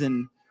waves,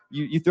 and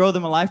you throw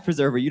them a life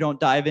preserver? You don't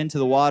dive into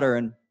the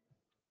water.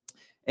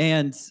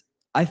 And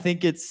I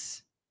think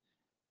it's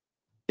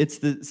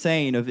the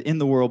saying of in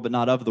the world but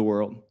not of the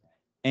world.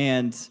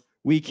 And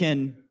we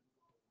can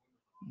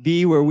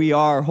be where we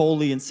are,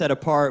 holy and set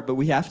apart, but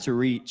we have to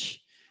reach.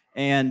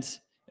 And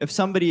if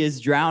somebody is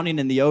drowning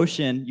in the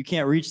ocean, you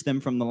can't reach them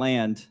from the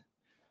land.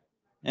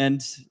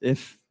 And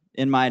if,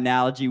 in my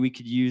analogy, we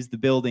could use the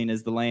building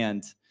as the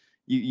land.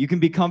 You can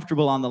be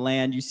comfortable on the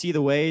land. You see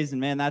the waves,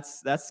 and man,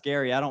 that's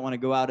scary. I don't want to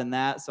go out in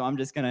that, so I'm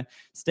just going to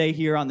stay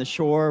here on the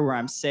shore where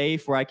I'm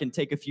safe, where I can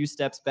take a few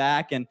steps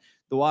back, and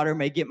the water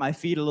may get my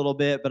feet a little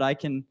bit, but I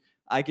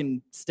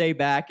can stay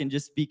back and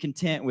just be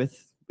content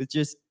with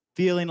just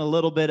feeling a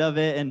little bit of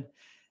it.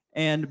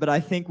 But I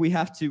think we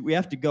have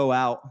to go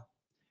out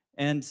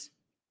and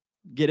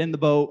get in the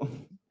boat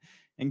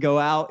and go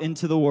out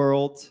into the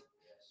world,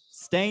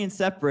 staying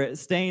separate,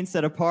 staying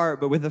set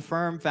apart, but with a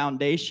firm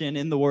foundation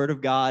in the Word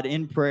of God,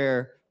 in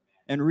prayer,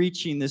 and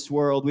reaching this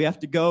world. We have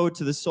to go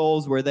to the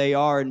souls where they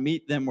are and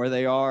meet them where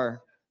they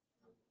are.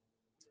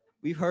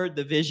 We've heard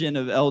the vision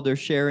of Elder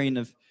sharing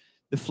of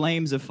the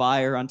flames of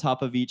fire on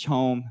top of each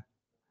home.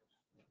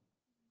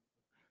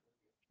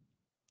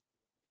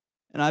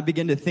 And I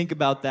began to think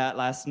about that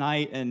last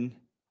night, and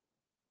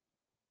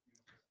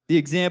the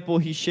example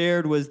he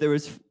shared was there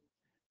was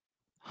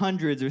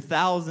hundreds or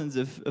thousands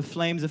of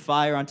flames of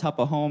fire on top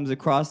of homes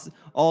across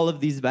all of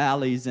these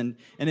valleys, and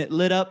it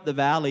lit up the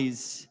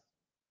valleys.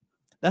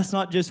 That's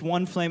not just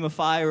one flame of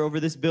fire over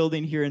this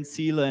building here in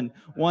Sela and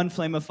one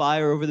flame of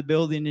fire over the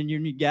building in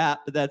Union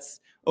Gap, but that's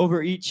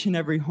over each and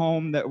every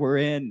home that we're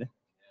in.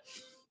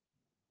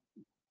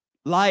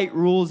 Light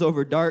rules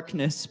over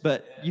darkness,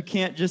 but you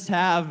can't just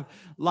have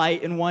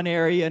light in one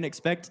area and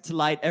expect it to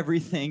light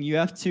everything. You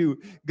have to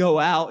go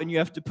out and you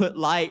have to put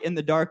light in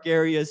the dark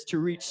areas to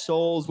reach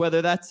souls,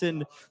 whether that's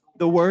in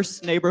the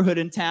worst neighborhood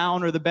in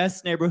town or the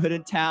best neighborhood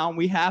in town.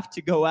 We have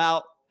to go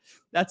out.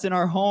 That's in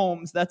our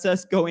homes. That's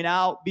us going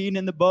out, being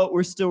in the boat.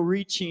 We're still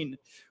reaching.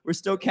 We're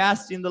still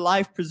casting the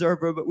life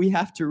preserver, but we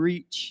have to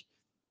reach.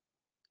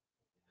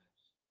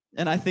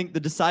 And I think the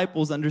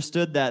disciples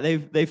understood that.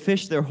 They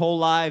fished their whole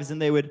lives,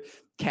 and they would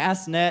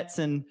cast nets,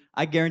 and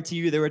I guarantee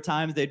you there were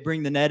times they'd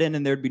bring the net in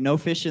and there'd be no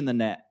fish in the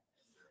net.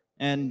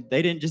 And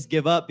they didn't just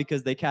give up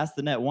because they cast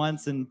the net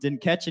once and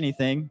didn't catch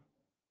anything.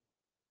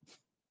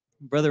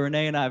 Brother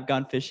Renee and I have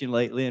gone fishing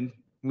lately, and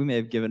we may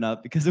have given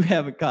up because we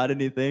haven't caught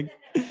anything.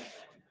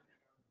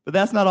 But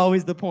that's not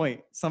always the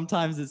point.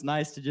 Sometimes it's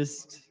nice to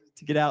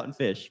get out and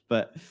fish,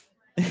 but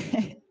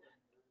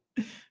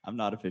I'm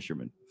not a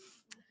fisherman.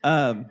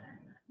 But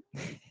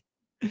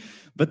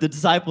the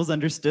disciples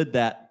understood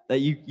that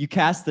you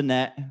cast the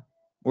net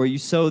or you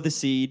sow the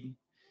seed,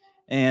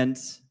 and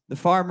the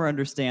farmer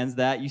understands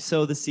that. You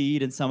sow the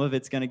seed, and some of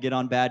it's going to get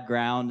on bad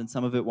ground and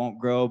some of it won't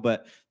grow,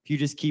 but if you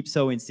just keep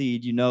sowing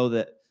seed, you know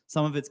that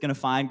some of it's going to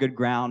find good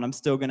ground. I'm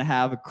still going to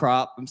have a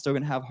crop. I'm still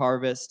going to have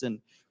harvest,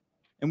 and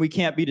we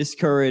can't be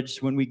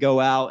discouraged when we go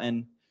out,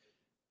 and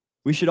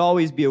we should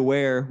always be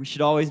aware. We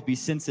should always be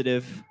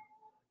sensitive.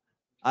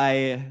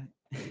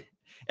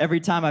 Every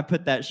time I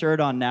put that shirt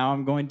on now,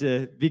 I'm going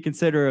to be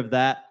considerate of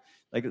that.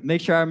 Like,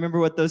 make sure I remember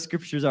what those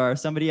scriptures are. If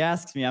somebody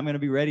asks me, I'm going to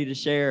be ready to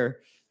share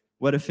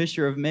what a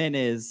fisher of men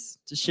is,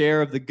 to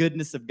share of the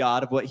goodness of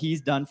God, of what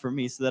he's done for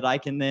me, so that I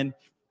can then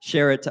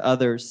share it to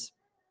others.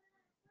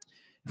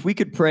 If we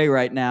could pray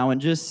right now and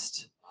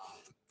just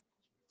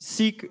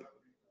seek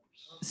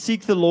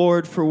the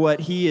Lord for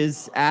what he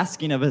is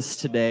asking of us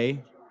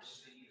today.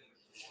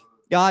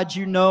 God,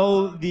 you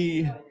know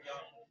the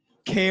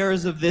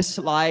cares of this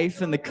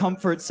life and the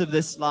comforts of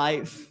this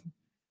life.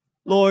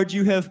 Lord,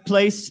 you have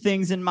placed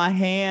things in my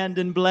hand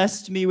and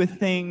blessed me with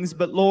things,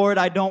 but Lord,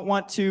 I don't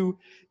want to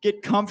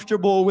get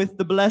comfortable with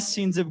the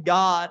blessings of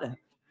God.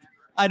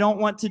 I don't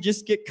want to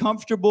just get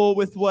comfortable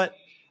with what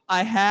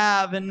I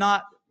have and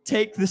not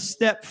take the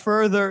step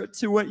further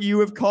to what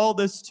you have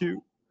called us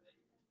to.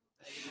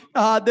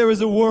 God, there is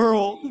a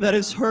world that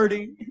is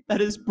hurting, that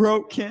is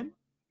broken.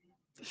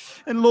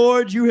 And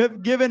Lord, you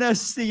have given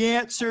us the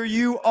answer.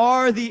 You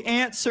are the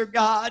answer,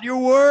 God. Your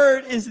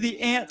word is the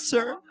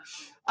answer.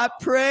 I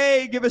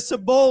pray, give us a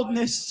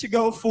boldness to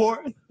go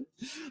forth.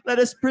 Let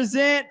us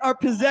present our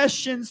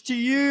possessions to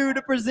you,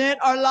 to present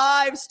our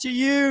lives to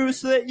you,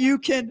 so that you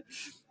can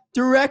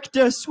direct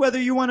us, whether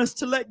you want us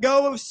to let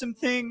go of some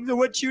things or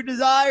what you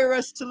desire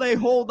us to lay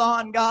hold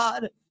on,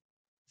 God.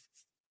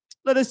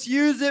 Let us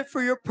use it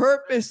for your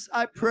purpose,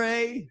 I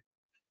pray.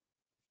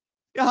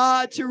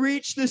 God, to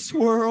reach this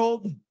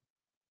world.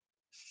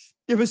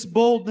 Give us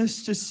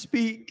boldness to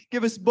speak.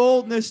 Give us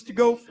boldness to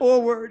go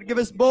forward. Give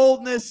us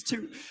boldness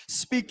to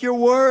speak your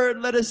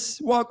word. Let us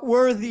walk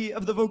worthy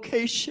of the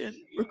vocation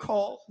we're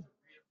called.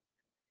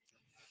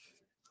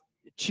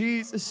 In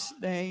Jesus'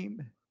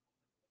 name.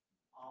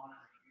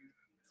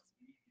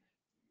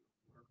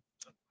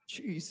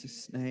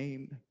 Jesus'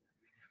 name.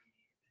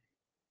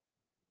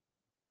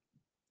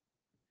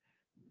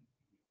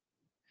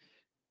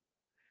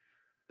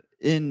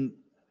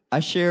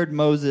 I shared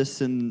Moses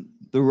and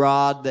the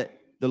rod that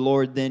the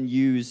Lord then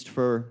used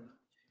for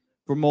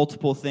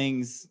multiple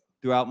things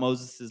throughout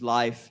Moses'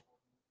 life.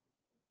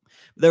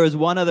 There was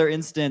one other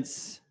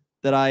instance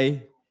that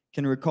I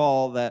can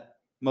recall that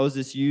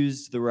Moses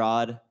used the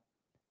rod,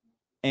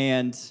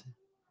 and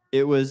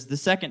it was the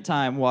second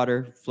time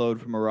water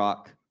flowed from a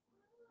rock.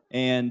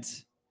 And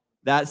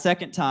that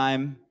second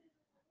time,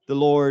 the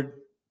Lord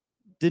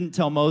didn't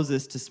tell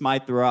Moses to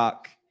smite the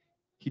rock.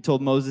 He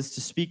told Moses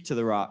to speak to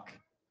the rock.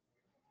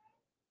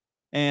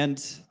 And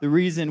the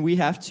reason we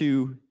have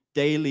to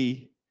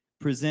daily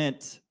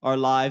present our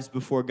lives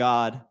before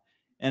God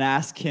and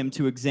ask him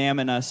to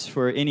examine us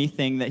for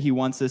anything that he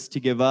wants us to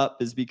give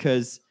up is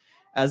because,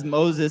 as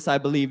Moses, I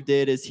believe,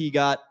 did, is he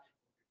got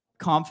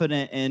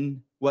confident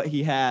in what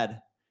he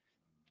had.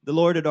 The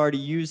Lord had already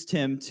used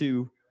him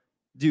to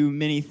do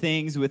many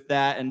things with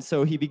that, and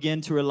so he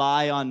began to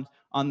rely on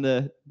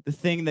the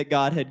thing that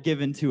God had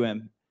given to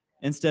him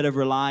instead of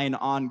relying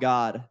on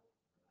God.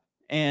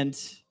 And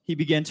he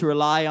began to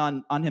rely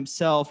on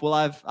himself. Well,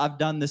 I've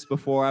done this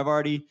before. I've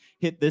already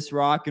hit this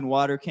rock and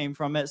water came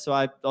from it, so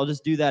I'll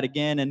just do that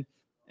again.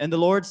 And the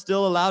Lord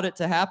still allowed it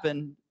to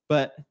happen,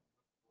 but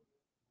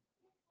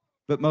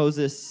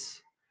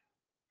Moses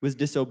was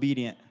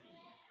disobedient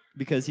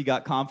because he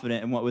got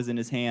confident in what was in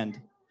his hand.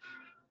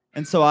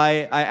 And so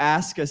I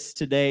ask us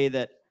today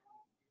that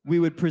we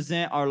would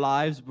present our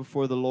lives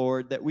before the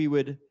Lord, that we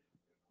would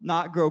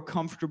not grow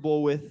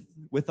comfortable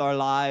with our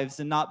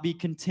lives and not be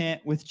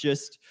content with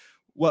just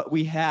what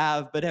we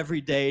have, but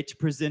every day to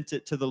present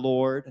it to the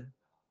Lord.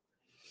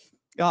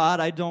 God,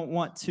 I don't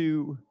want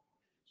to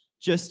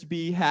just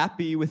be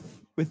happy with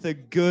a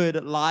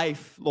good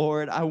life,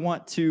 Lord. I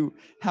want to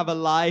have a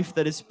life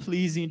that is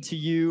pleasing to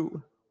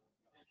you.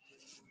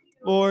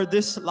 Lord,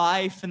 this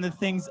life and the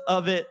things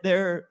of it,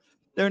 they're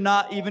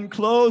not even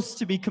close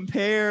to be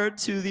compared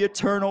to the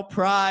eternal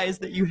prize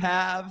that you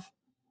have.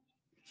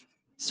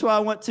 So I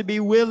want to be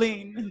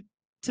willing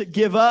to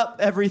give up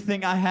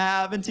everything I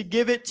have and to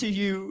give it to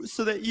you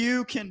so that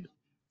you can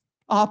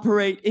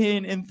operate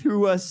in and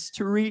through us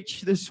to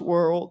reach this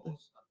world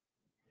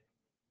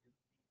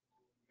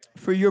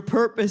for your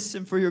purpose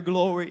and for your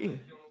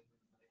glory.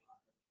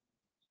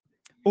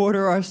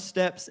 Order our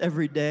steps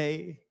every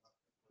day.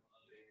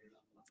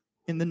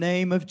 In the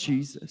name of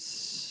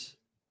Jesus.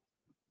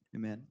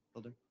 Amen.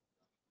 Elder.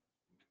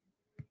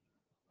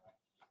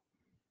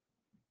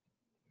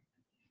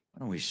 Why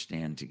don't we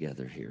stand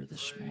together here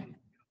this morning?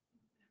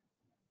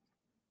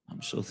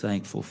 I'm so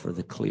thankful for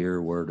the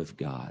clear word of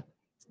God.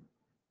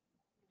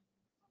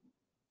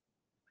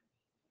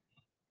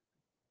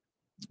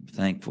 I'm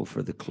thankful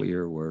for the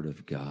clear word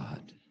of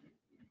God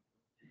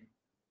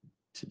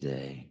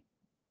today.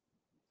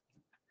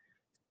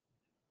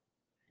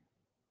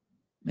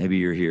 Maybe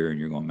you're here and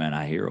you're going, man,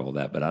 I hear all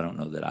that, but I don't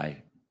know that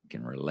I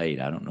can relate.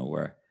 I don't know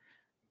where.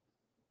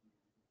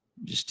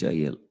 Just tell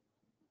you,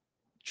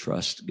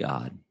 trust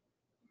God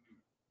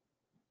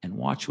and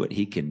watch what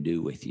he can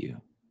do with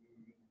you.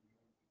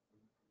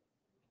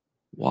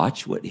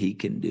 Watch what he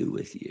can do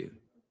with you.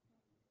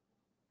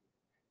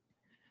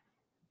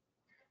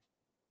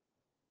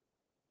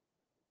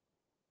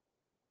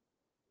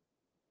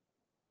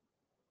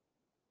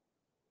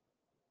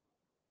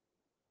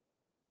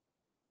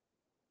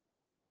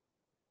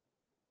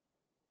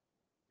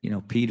 You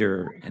know,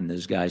 Peter and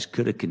those guys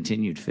could have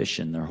continued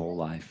fishing their whole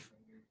life.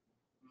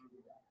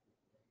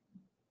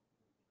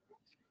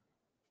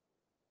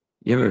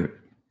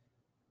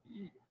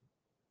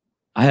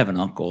 I have an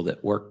uncle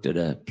that worked at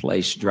a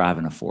place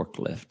driving a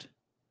forklift.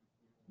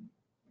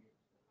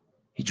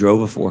 He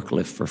drove a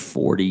forklift for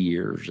 40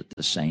 years at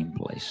the same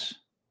place.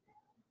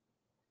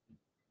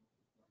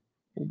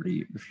 40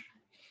 years.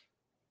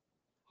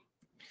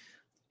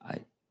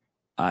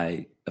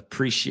 I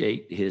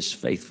appreciate his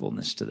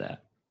faithfulness to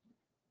that.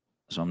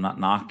 So I'm not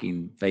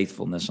knocking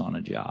faithfulness on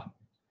a job.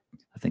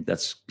 I think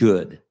that's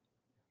good.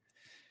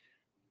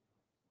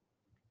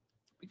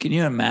 Can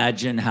you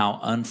imagine how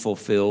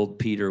unfulfilled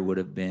Peter would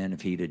have been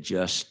if he'd have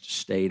just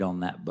stayed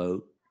on that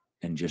boat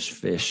and just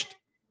fished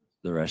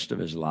the rest of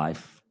his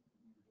life,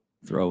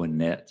 throwing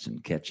nets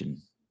and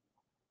catching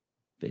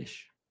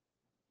fish?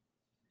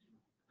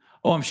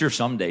 Oh, I'm sure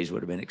some days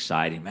would have been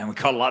exciting. Man, we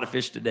caught a lot of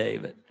fish today,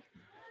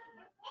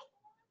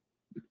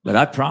 but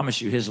I promise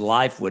you his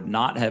life would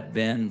not have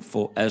been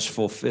as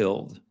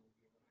fulfilled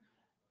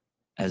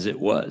as it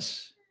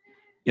was.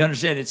 You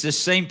understand? It's this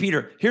same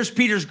Peter. Here's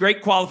Peter's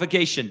great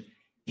qualification.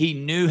 He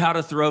knew how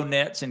to throw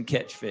nets and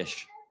catch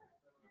fish.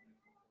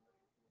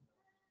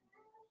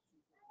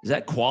 Does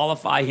that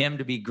qualify him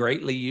to be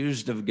greatly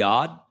used of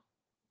God?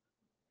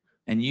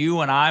 And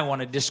you and I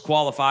want to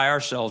disqualify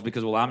ourselves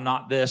because, well, I'm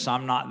not this,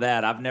 I'm not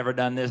that, I've never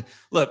done this.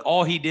 Look,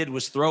 all he did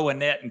was throw a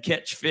net and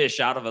catch fish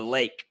out of a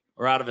lake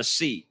or out of a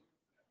sea.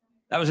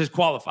 That was his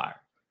qualifier.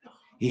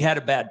 He had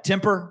a bad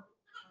temper.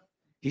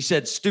 He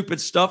said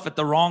stupid stuff at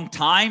the wrong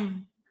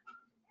time.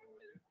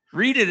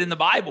 Read it in the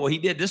Bible. He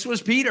did. This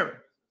was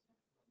Peter.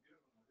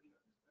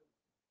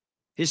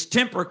 His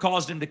temper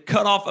caused him to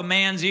cut off a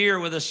man's ear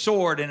with a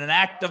sword in an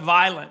act of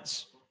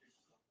violence.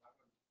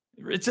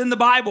 It's in the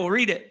Bible.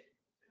 Read it.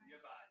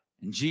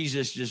 And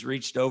Jesus just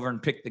reached over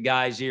and picked the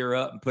guy's ear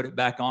up and put it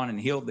back on and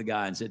healed the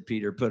guy and said,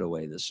 Peter, put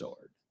away the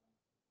sword.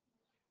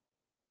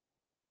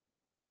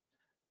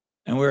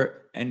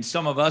 And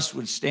some of us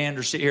would stand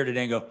or sit here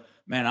today and go,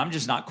 man, I'm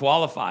just not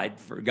qualified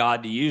for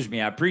God to use me.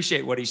 I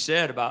appreciate what he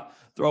said about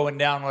throwing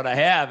down what I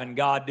have and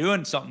God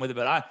doing something with it.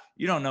 But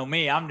you don't know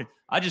me.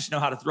 I just know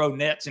how to throw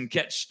nets and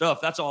catch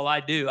stuff. That's all I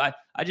do.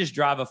 I just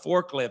drive a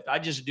forklift. I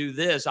just do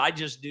this. I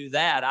just do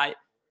that.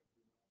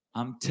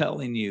 I'm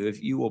telling you,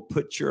 if you will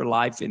put your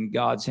life in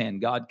God's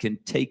hand, God can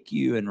take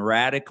you and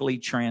radically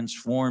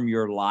transform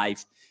your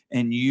life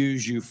and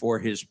use you for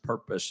his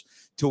purpose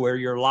to where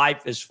your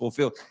life is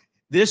fulfilled.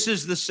 This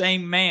is the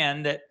same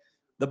man that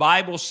the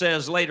Bible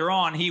says later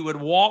on, he would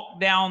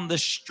walk down the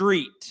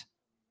street.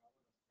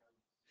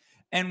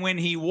 And when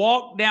he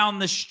walked down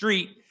the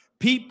street,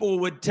 people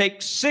would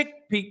take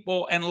sick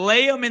people and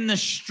lay them in the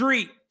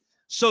street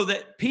so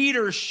that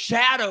Peter's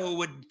shadow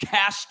would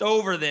cast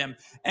over them.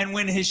 And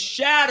when his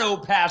shadow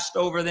passed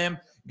over them,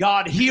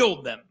 God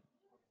healed them.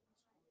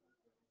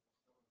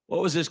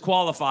 What was his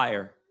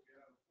qualifier?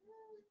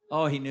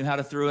 Oh, he knew how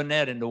to throw a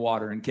net into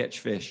water and catch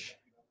fish.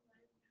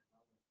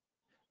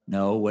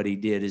 No, what he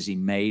did is he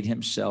made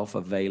himself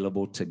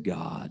available to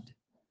God.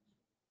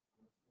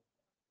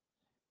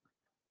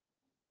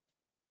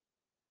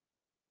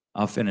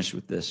 I'll finish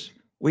with this.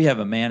 We have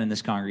a man in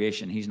this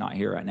congregation. He's not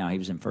here right now. He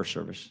was in first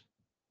service.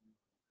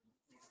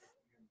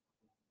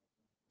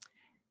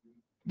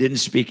 Didn't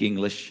speak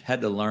English.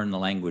 Had to learn the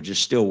language. Is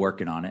still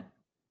working on it.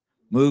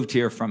 Moved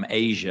here from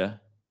Asia.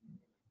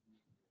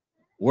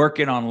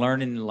 Working on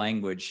learning the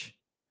language.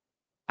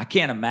 I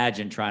can't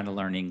imagine trying to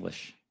learn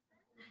English.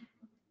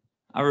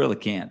 I really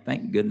can't.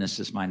 Thank goodness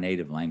it's my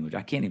native language.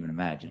 I can't even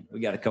imagine. We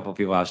got a couple of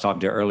people I was talking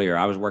to earlier.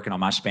 I was working on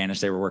my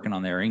Spanish. They were working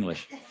on their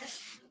English.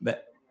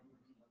 But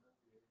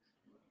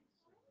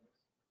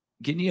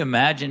can you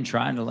imagine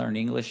trying to learn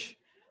English?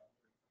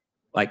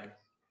 Like,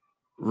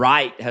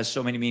 right has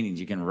so many meanings.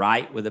 You can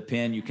write with a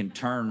pen. You can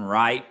turn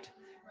right.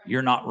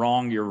 You're not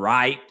wrong. You're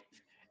right.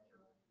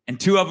 And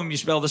two of them you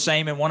spell the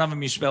same, and one of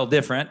them you spell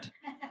different.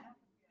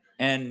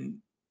 And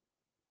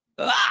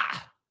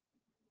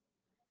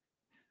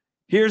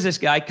here's this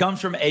guy,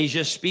 comes from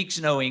Asia, speaks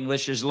no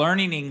English, is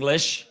learning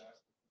English.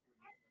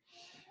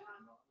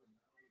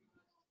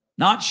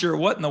 Not sure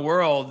what in the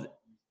world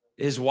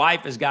his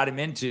wife has got him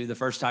into the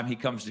first time he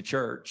comes to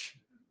church.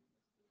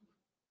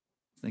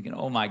 Thinking,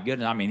 oh my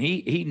goodness. I mean,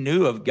 he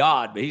knew of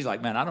God, but he's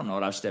like, man, I don't know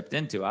what I've stepped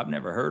into. I've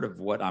never heard of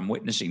what I'm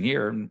witnessing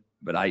here.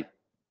 But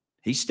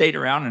he stayed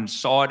around and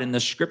saw it in the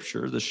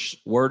scripture. The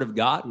word of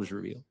God was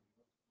revealed.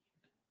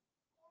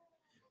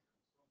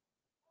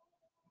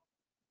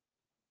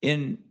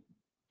 In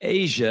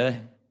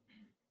Asia,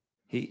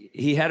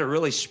 he had a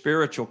really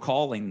spiritual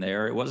calling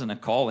there. It wasn't a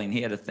calling.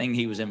 He had a thing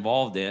he was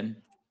involved in.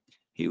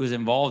 He was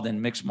involved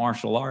in mixed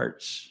martial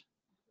arts.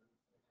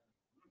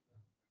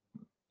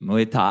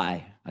 Muay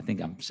Thai. I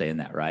think I'm saying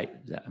that right.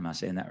 Am I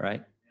saying that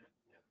right?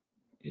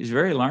 He's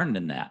very learned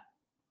in that.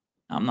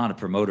 I'm not a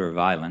promoter of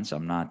violence.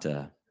 I'm not.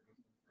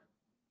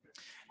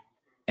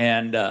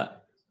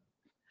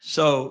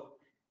 So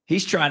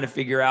he's trying to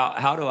figure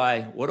out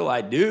what do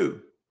I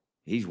do?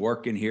 He's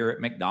working here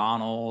at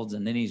McDonald's,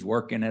 and then he's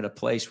working at a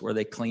place where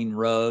they clean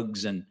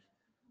rugs, and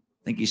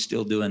I think he's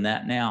still doing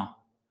that now.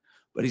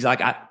 But he's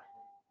like,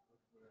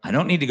 I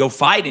don't need to go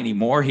fight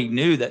anymore. He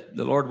knew that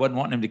the Lord wasn't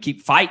wanting him to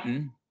keep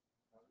fighting.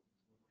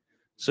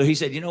 So he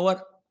said, you know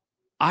what?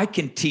 I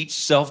can teach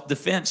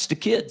self-defense to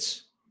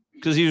kids,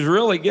 because he was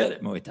really good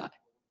at Muay Thai.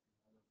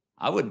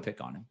 I wouldn't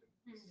pick on him.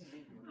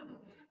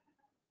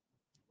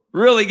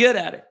 Really good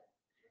at it.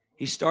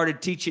 He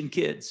started teaching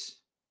kids.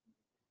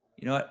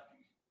 You know what?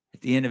 At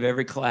the end of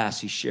every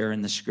class, he's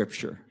sharing the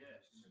scripture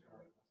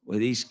with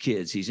these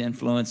kids. He's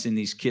influencing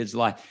these kids'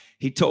 life.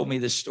 He told me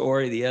the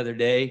story the other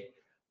day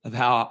of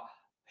how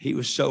he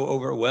was so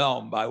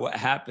overwhelmed by what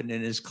happened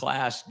in his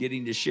class,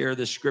 getting to share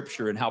the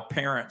scripture, and how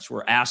parents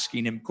were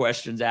asking him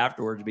questions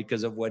afterwards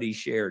because of what he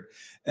shared.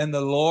 And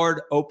the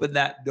Lord opened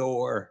that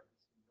door.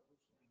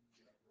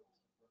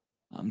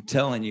 I'm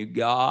telling you,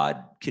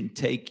 God can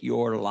take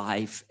your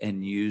life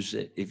and use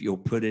it if you'll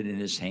put it in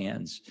his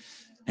hands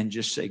and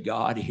just say,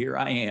 God, here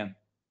I am.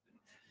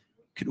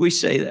 Could we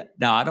say that?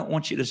 Now, I don't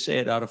want you to say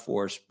it out of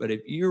force, but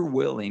if you're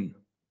willing,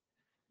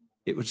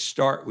 it would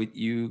start with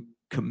you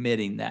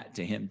committing that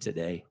to him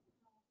today.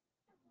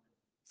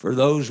 For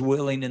those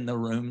willing in the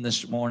room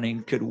this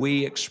morning, could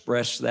we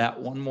express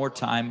that one more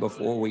time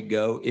before we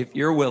go? If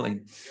you're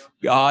willing,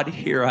 God,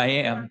 here I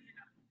am.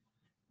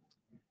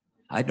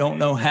 I don't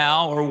know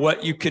how or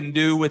what you can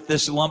do with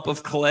this lump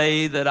of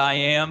clay that I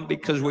am,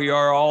 because we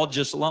are all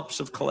just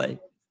lumps of clay.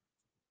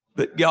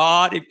 But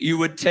God, if you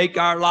would take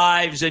our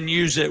lives and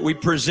use it, we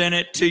present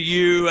it to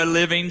you, a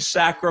living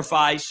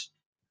sacrifice.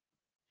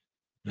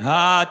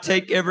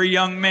 Take every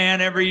young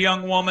man, every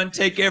young woman,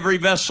 take every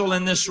vessel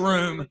in this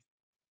room.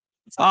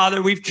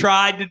 Father, we've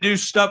tried to do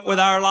stuff with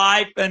our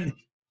life and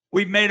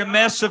we've made a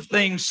mess of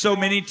things so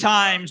many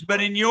times,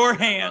 but in your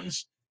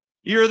hands,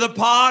 you're the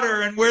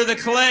potter and we're the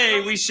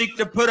clay. We seek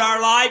to put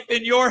our life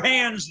in your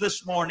hands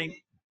this morning.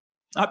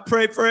 I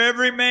pray for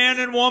every man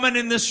and woman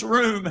in this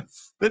room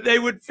that they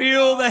would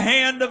feel the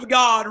hand of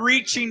God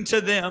reaching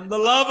to them, the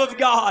love of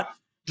God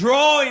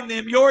drawing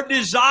them, your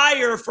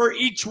desire for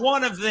each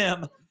one of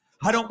them.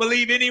 I don't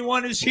believe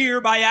anyone is here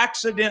by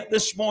accident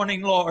this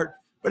morning, Lord,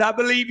 but I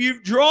believe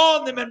you've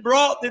drawn them and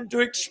brought them to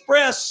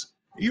express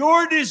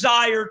your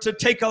desire to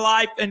take a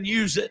life and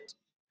use it.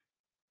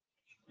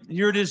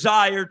 Your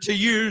desire to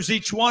use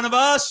each one of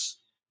us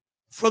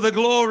for the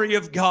glory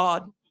of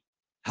God.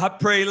 I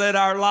pray let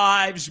our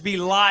lives be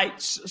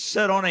lights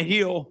set on a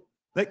hill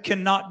that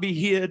cannot be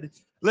hid.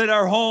 Let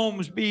our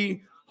homes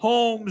be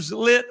homes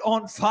lit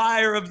on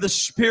fire of the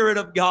Spirit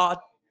of God.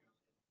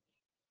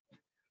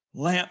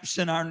 Lamps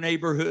in our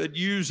neighborhood.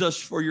 Use us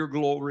for your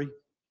glory.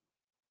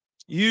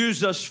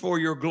 Use us for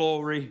your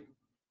glory.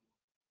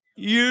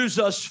 Use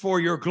us for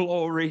your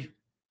glory.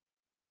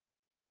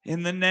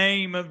 In the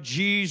name of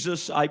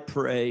Jesus, I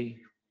pray.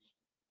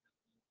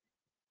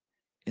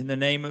 In the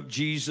name of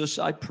Jesus,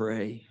 I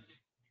pray.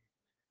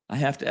 I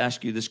have to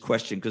ask you this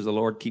question because the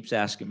Lord keeps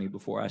asking me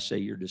before I say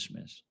you're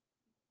dismissed.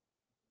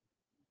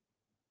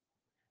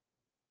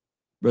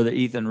 Brother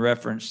Ethan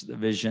referenced the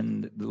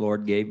vision that the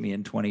Lord gave me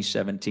in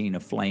 2017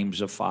 of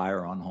flames of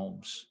fire on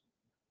homes.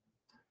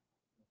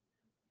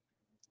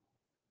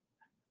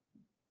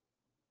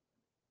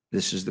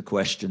 This is the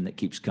question that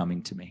keeps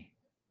coming to me.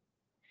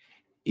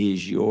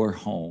 Is your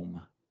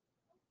home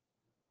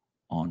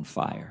on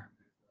fire?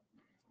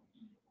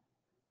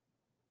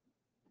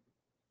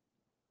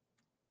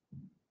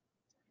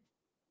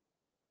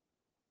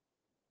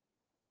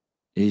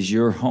 Is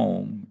your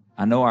home,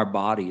 I know our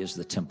body is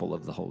the temple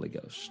of the Holy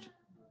Ghost.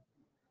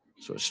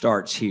 So it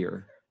starts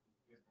here.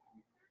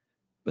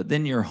 But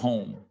then your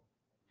home.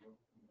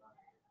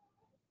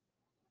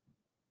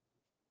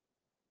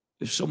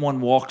 If someone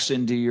walks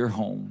into your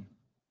home,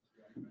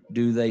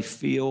 do they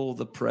feel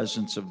the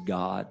presence of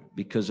God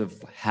because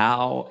of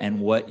how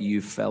and what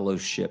you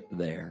fellowship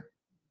there?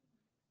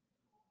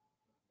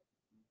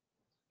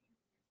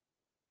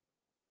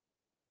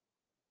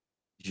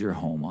 Is your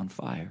home on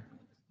fire?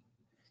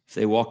 If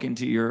they walk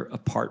into your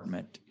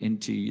apartment,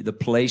 into the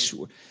place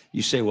where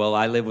you say, well,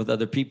 I live with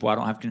other people, I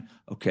don't have to.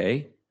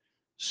 Okay,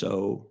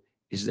 so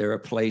is there a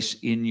place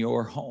in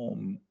your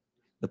home,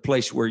 the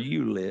place where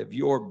you live,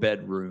 your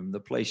bedroom, the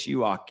place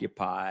you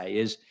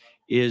occupy,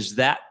 is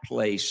that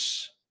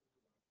place?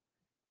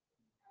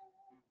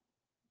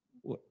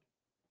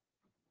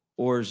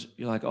 Or is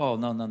you're like, oh,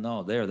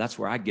 no, that's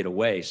where I get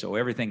away. So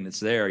everything that's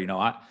there,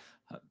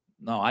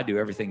 I do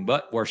everything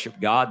but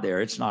worship God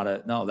there. It's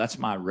not no, that's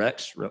my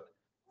Rex.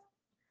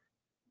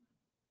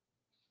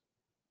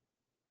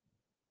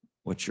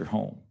 What's your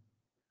home?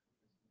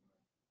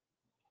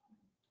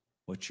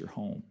 What's your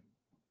home?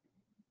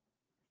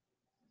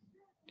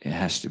 It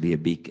has to be a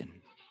beacon.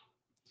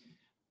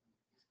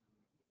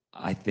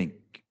 I think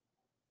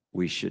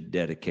we should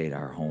dedicate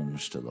our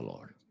homes to the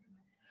Lord.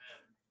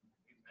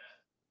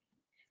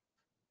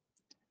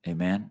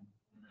 Amen.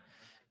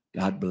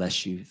 God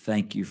bless you.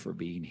 Thank you for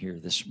being here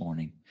this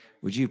morning.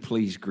 Would you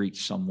please greet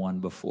someone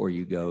before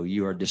you go?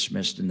 You are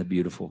dismissed in the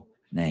beautiful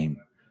name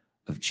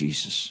of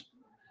Jesus.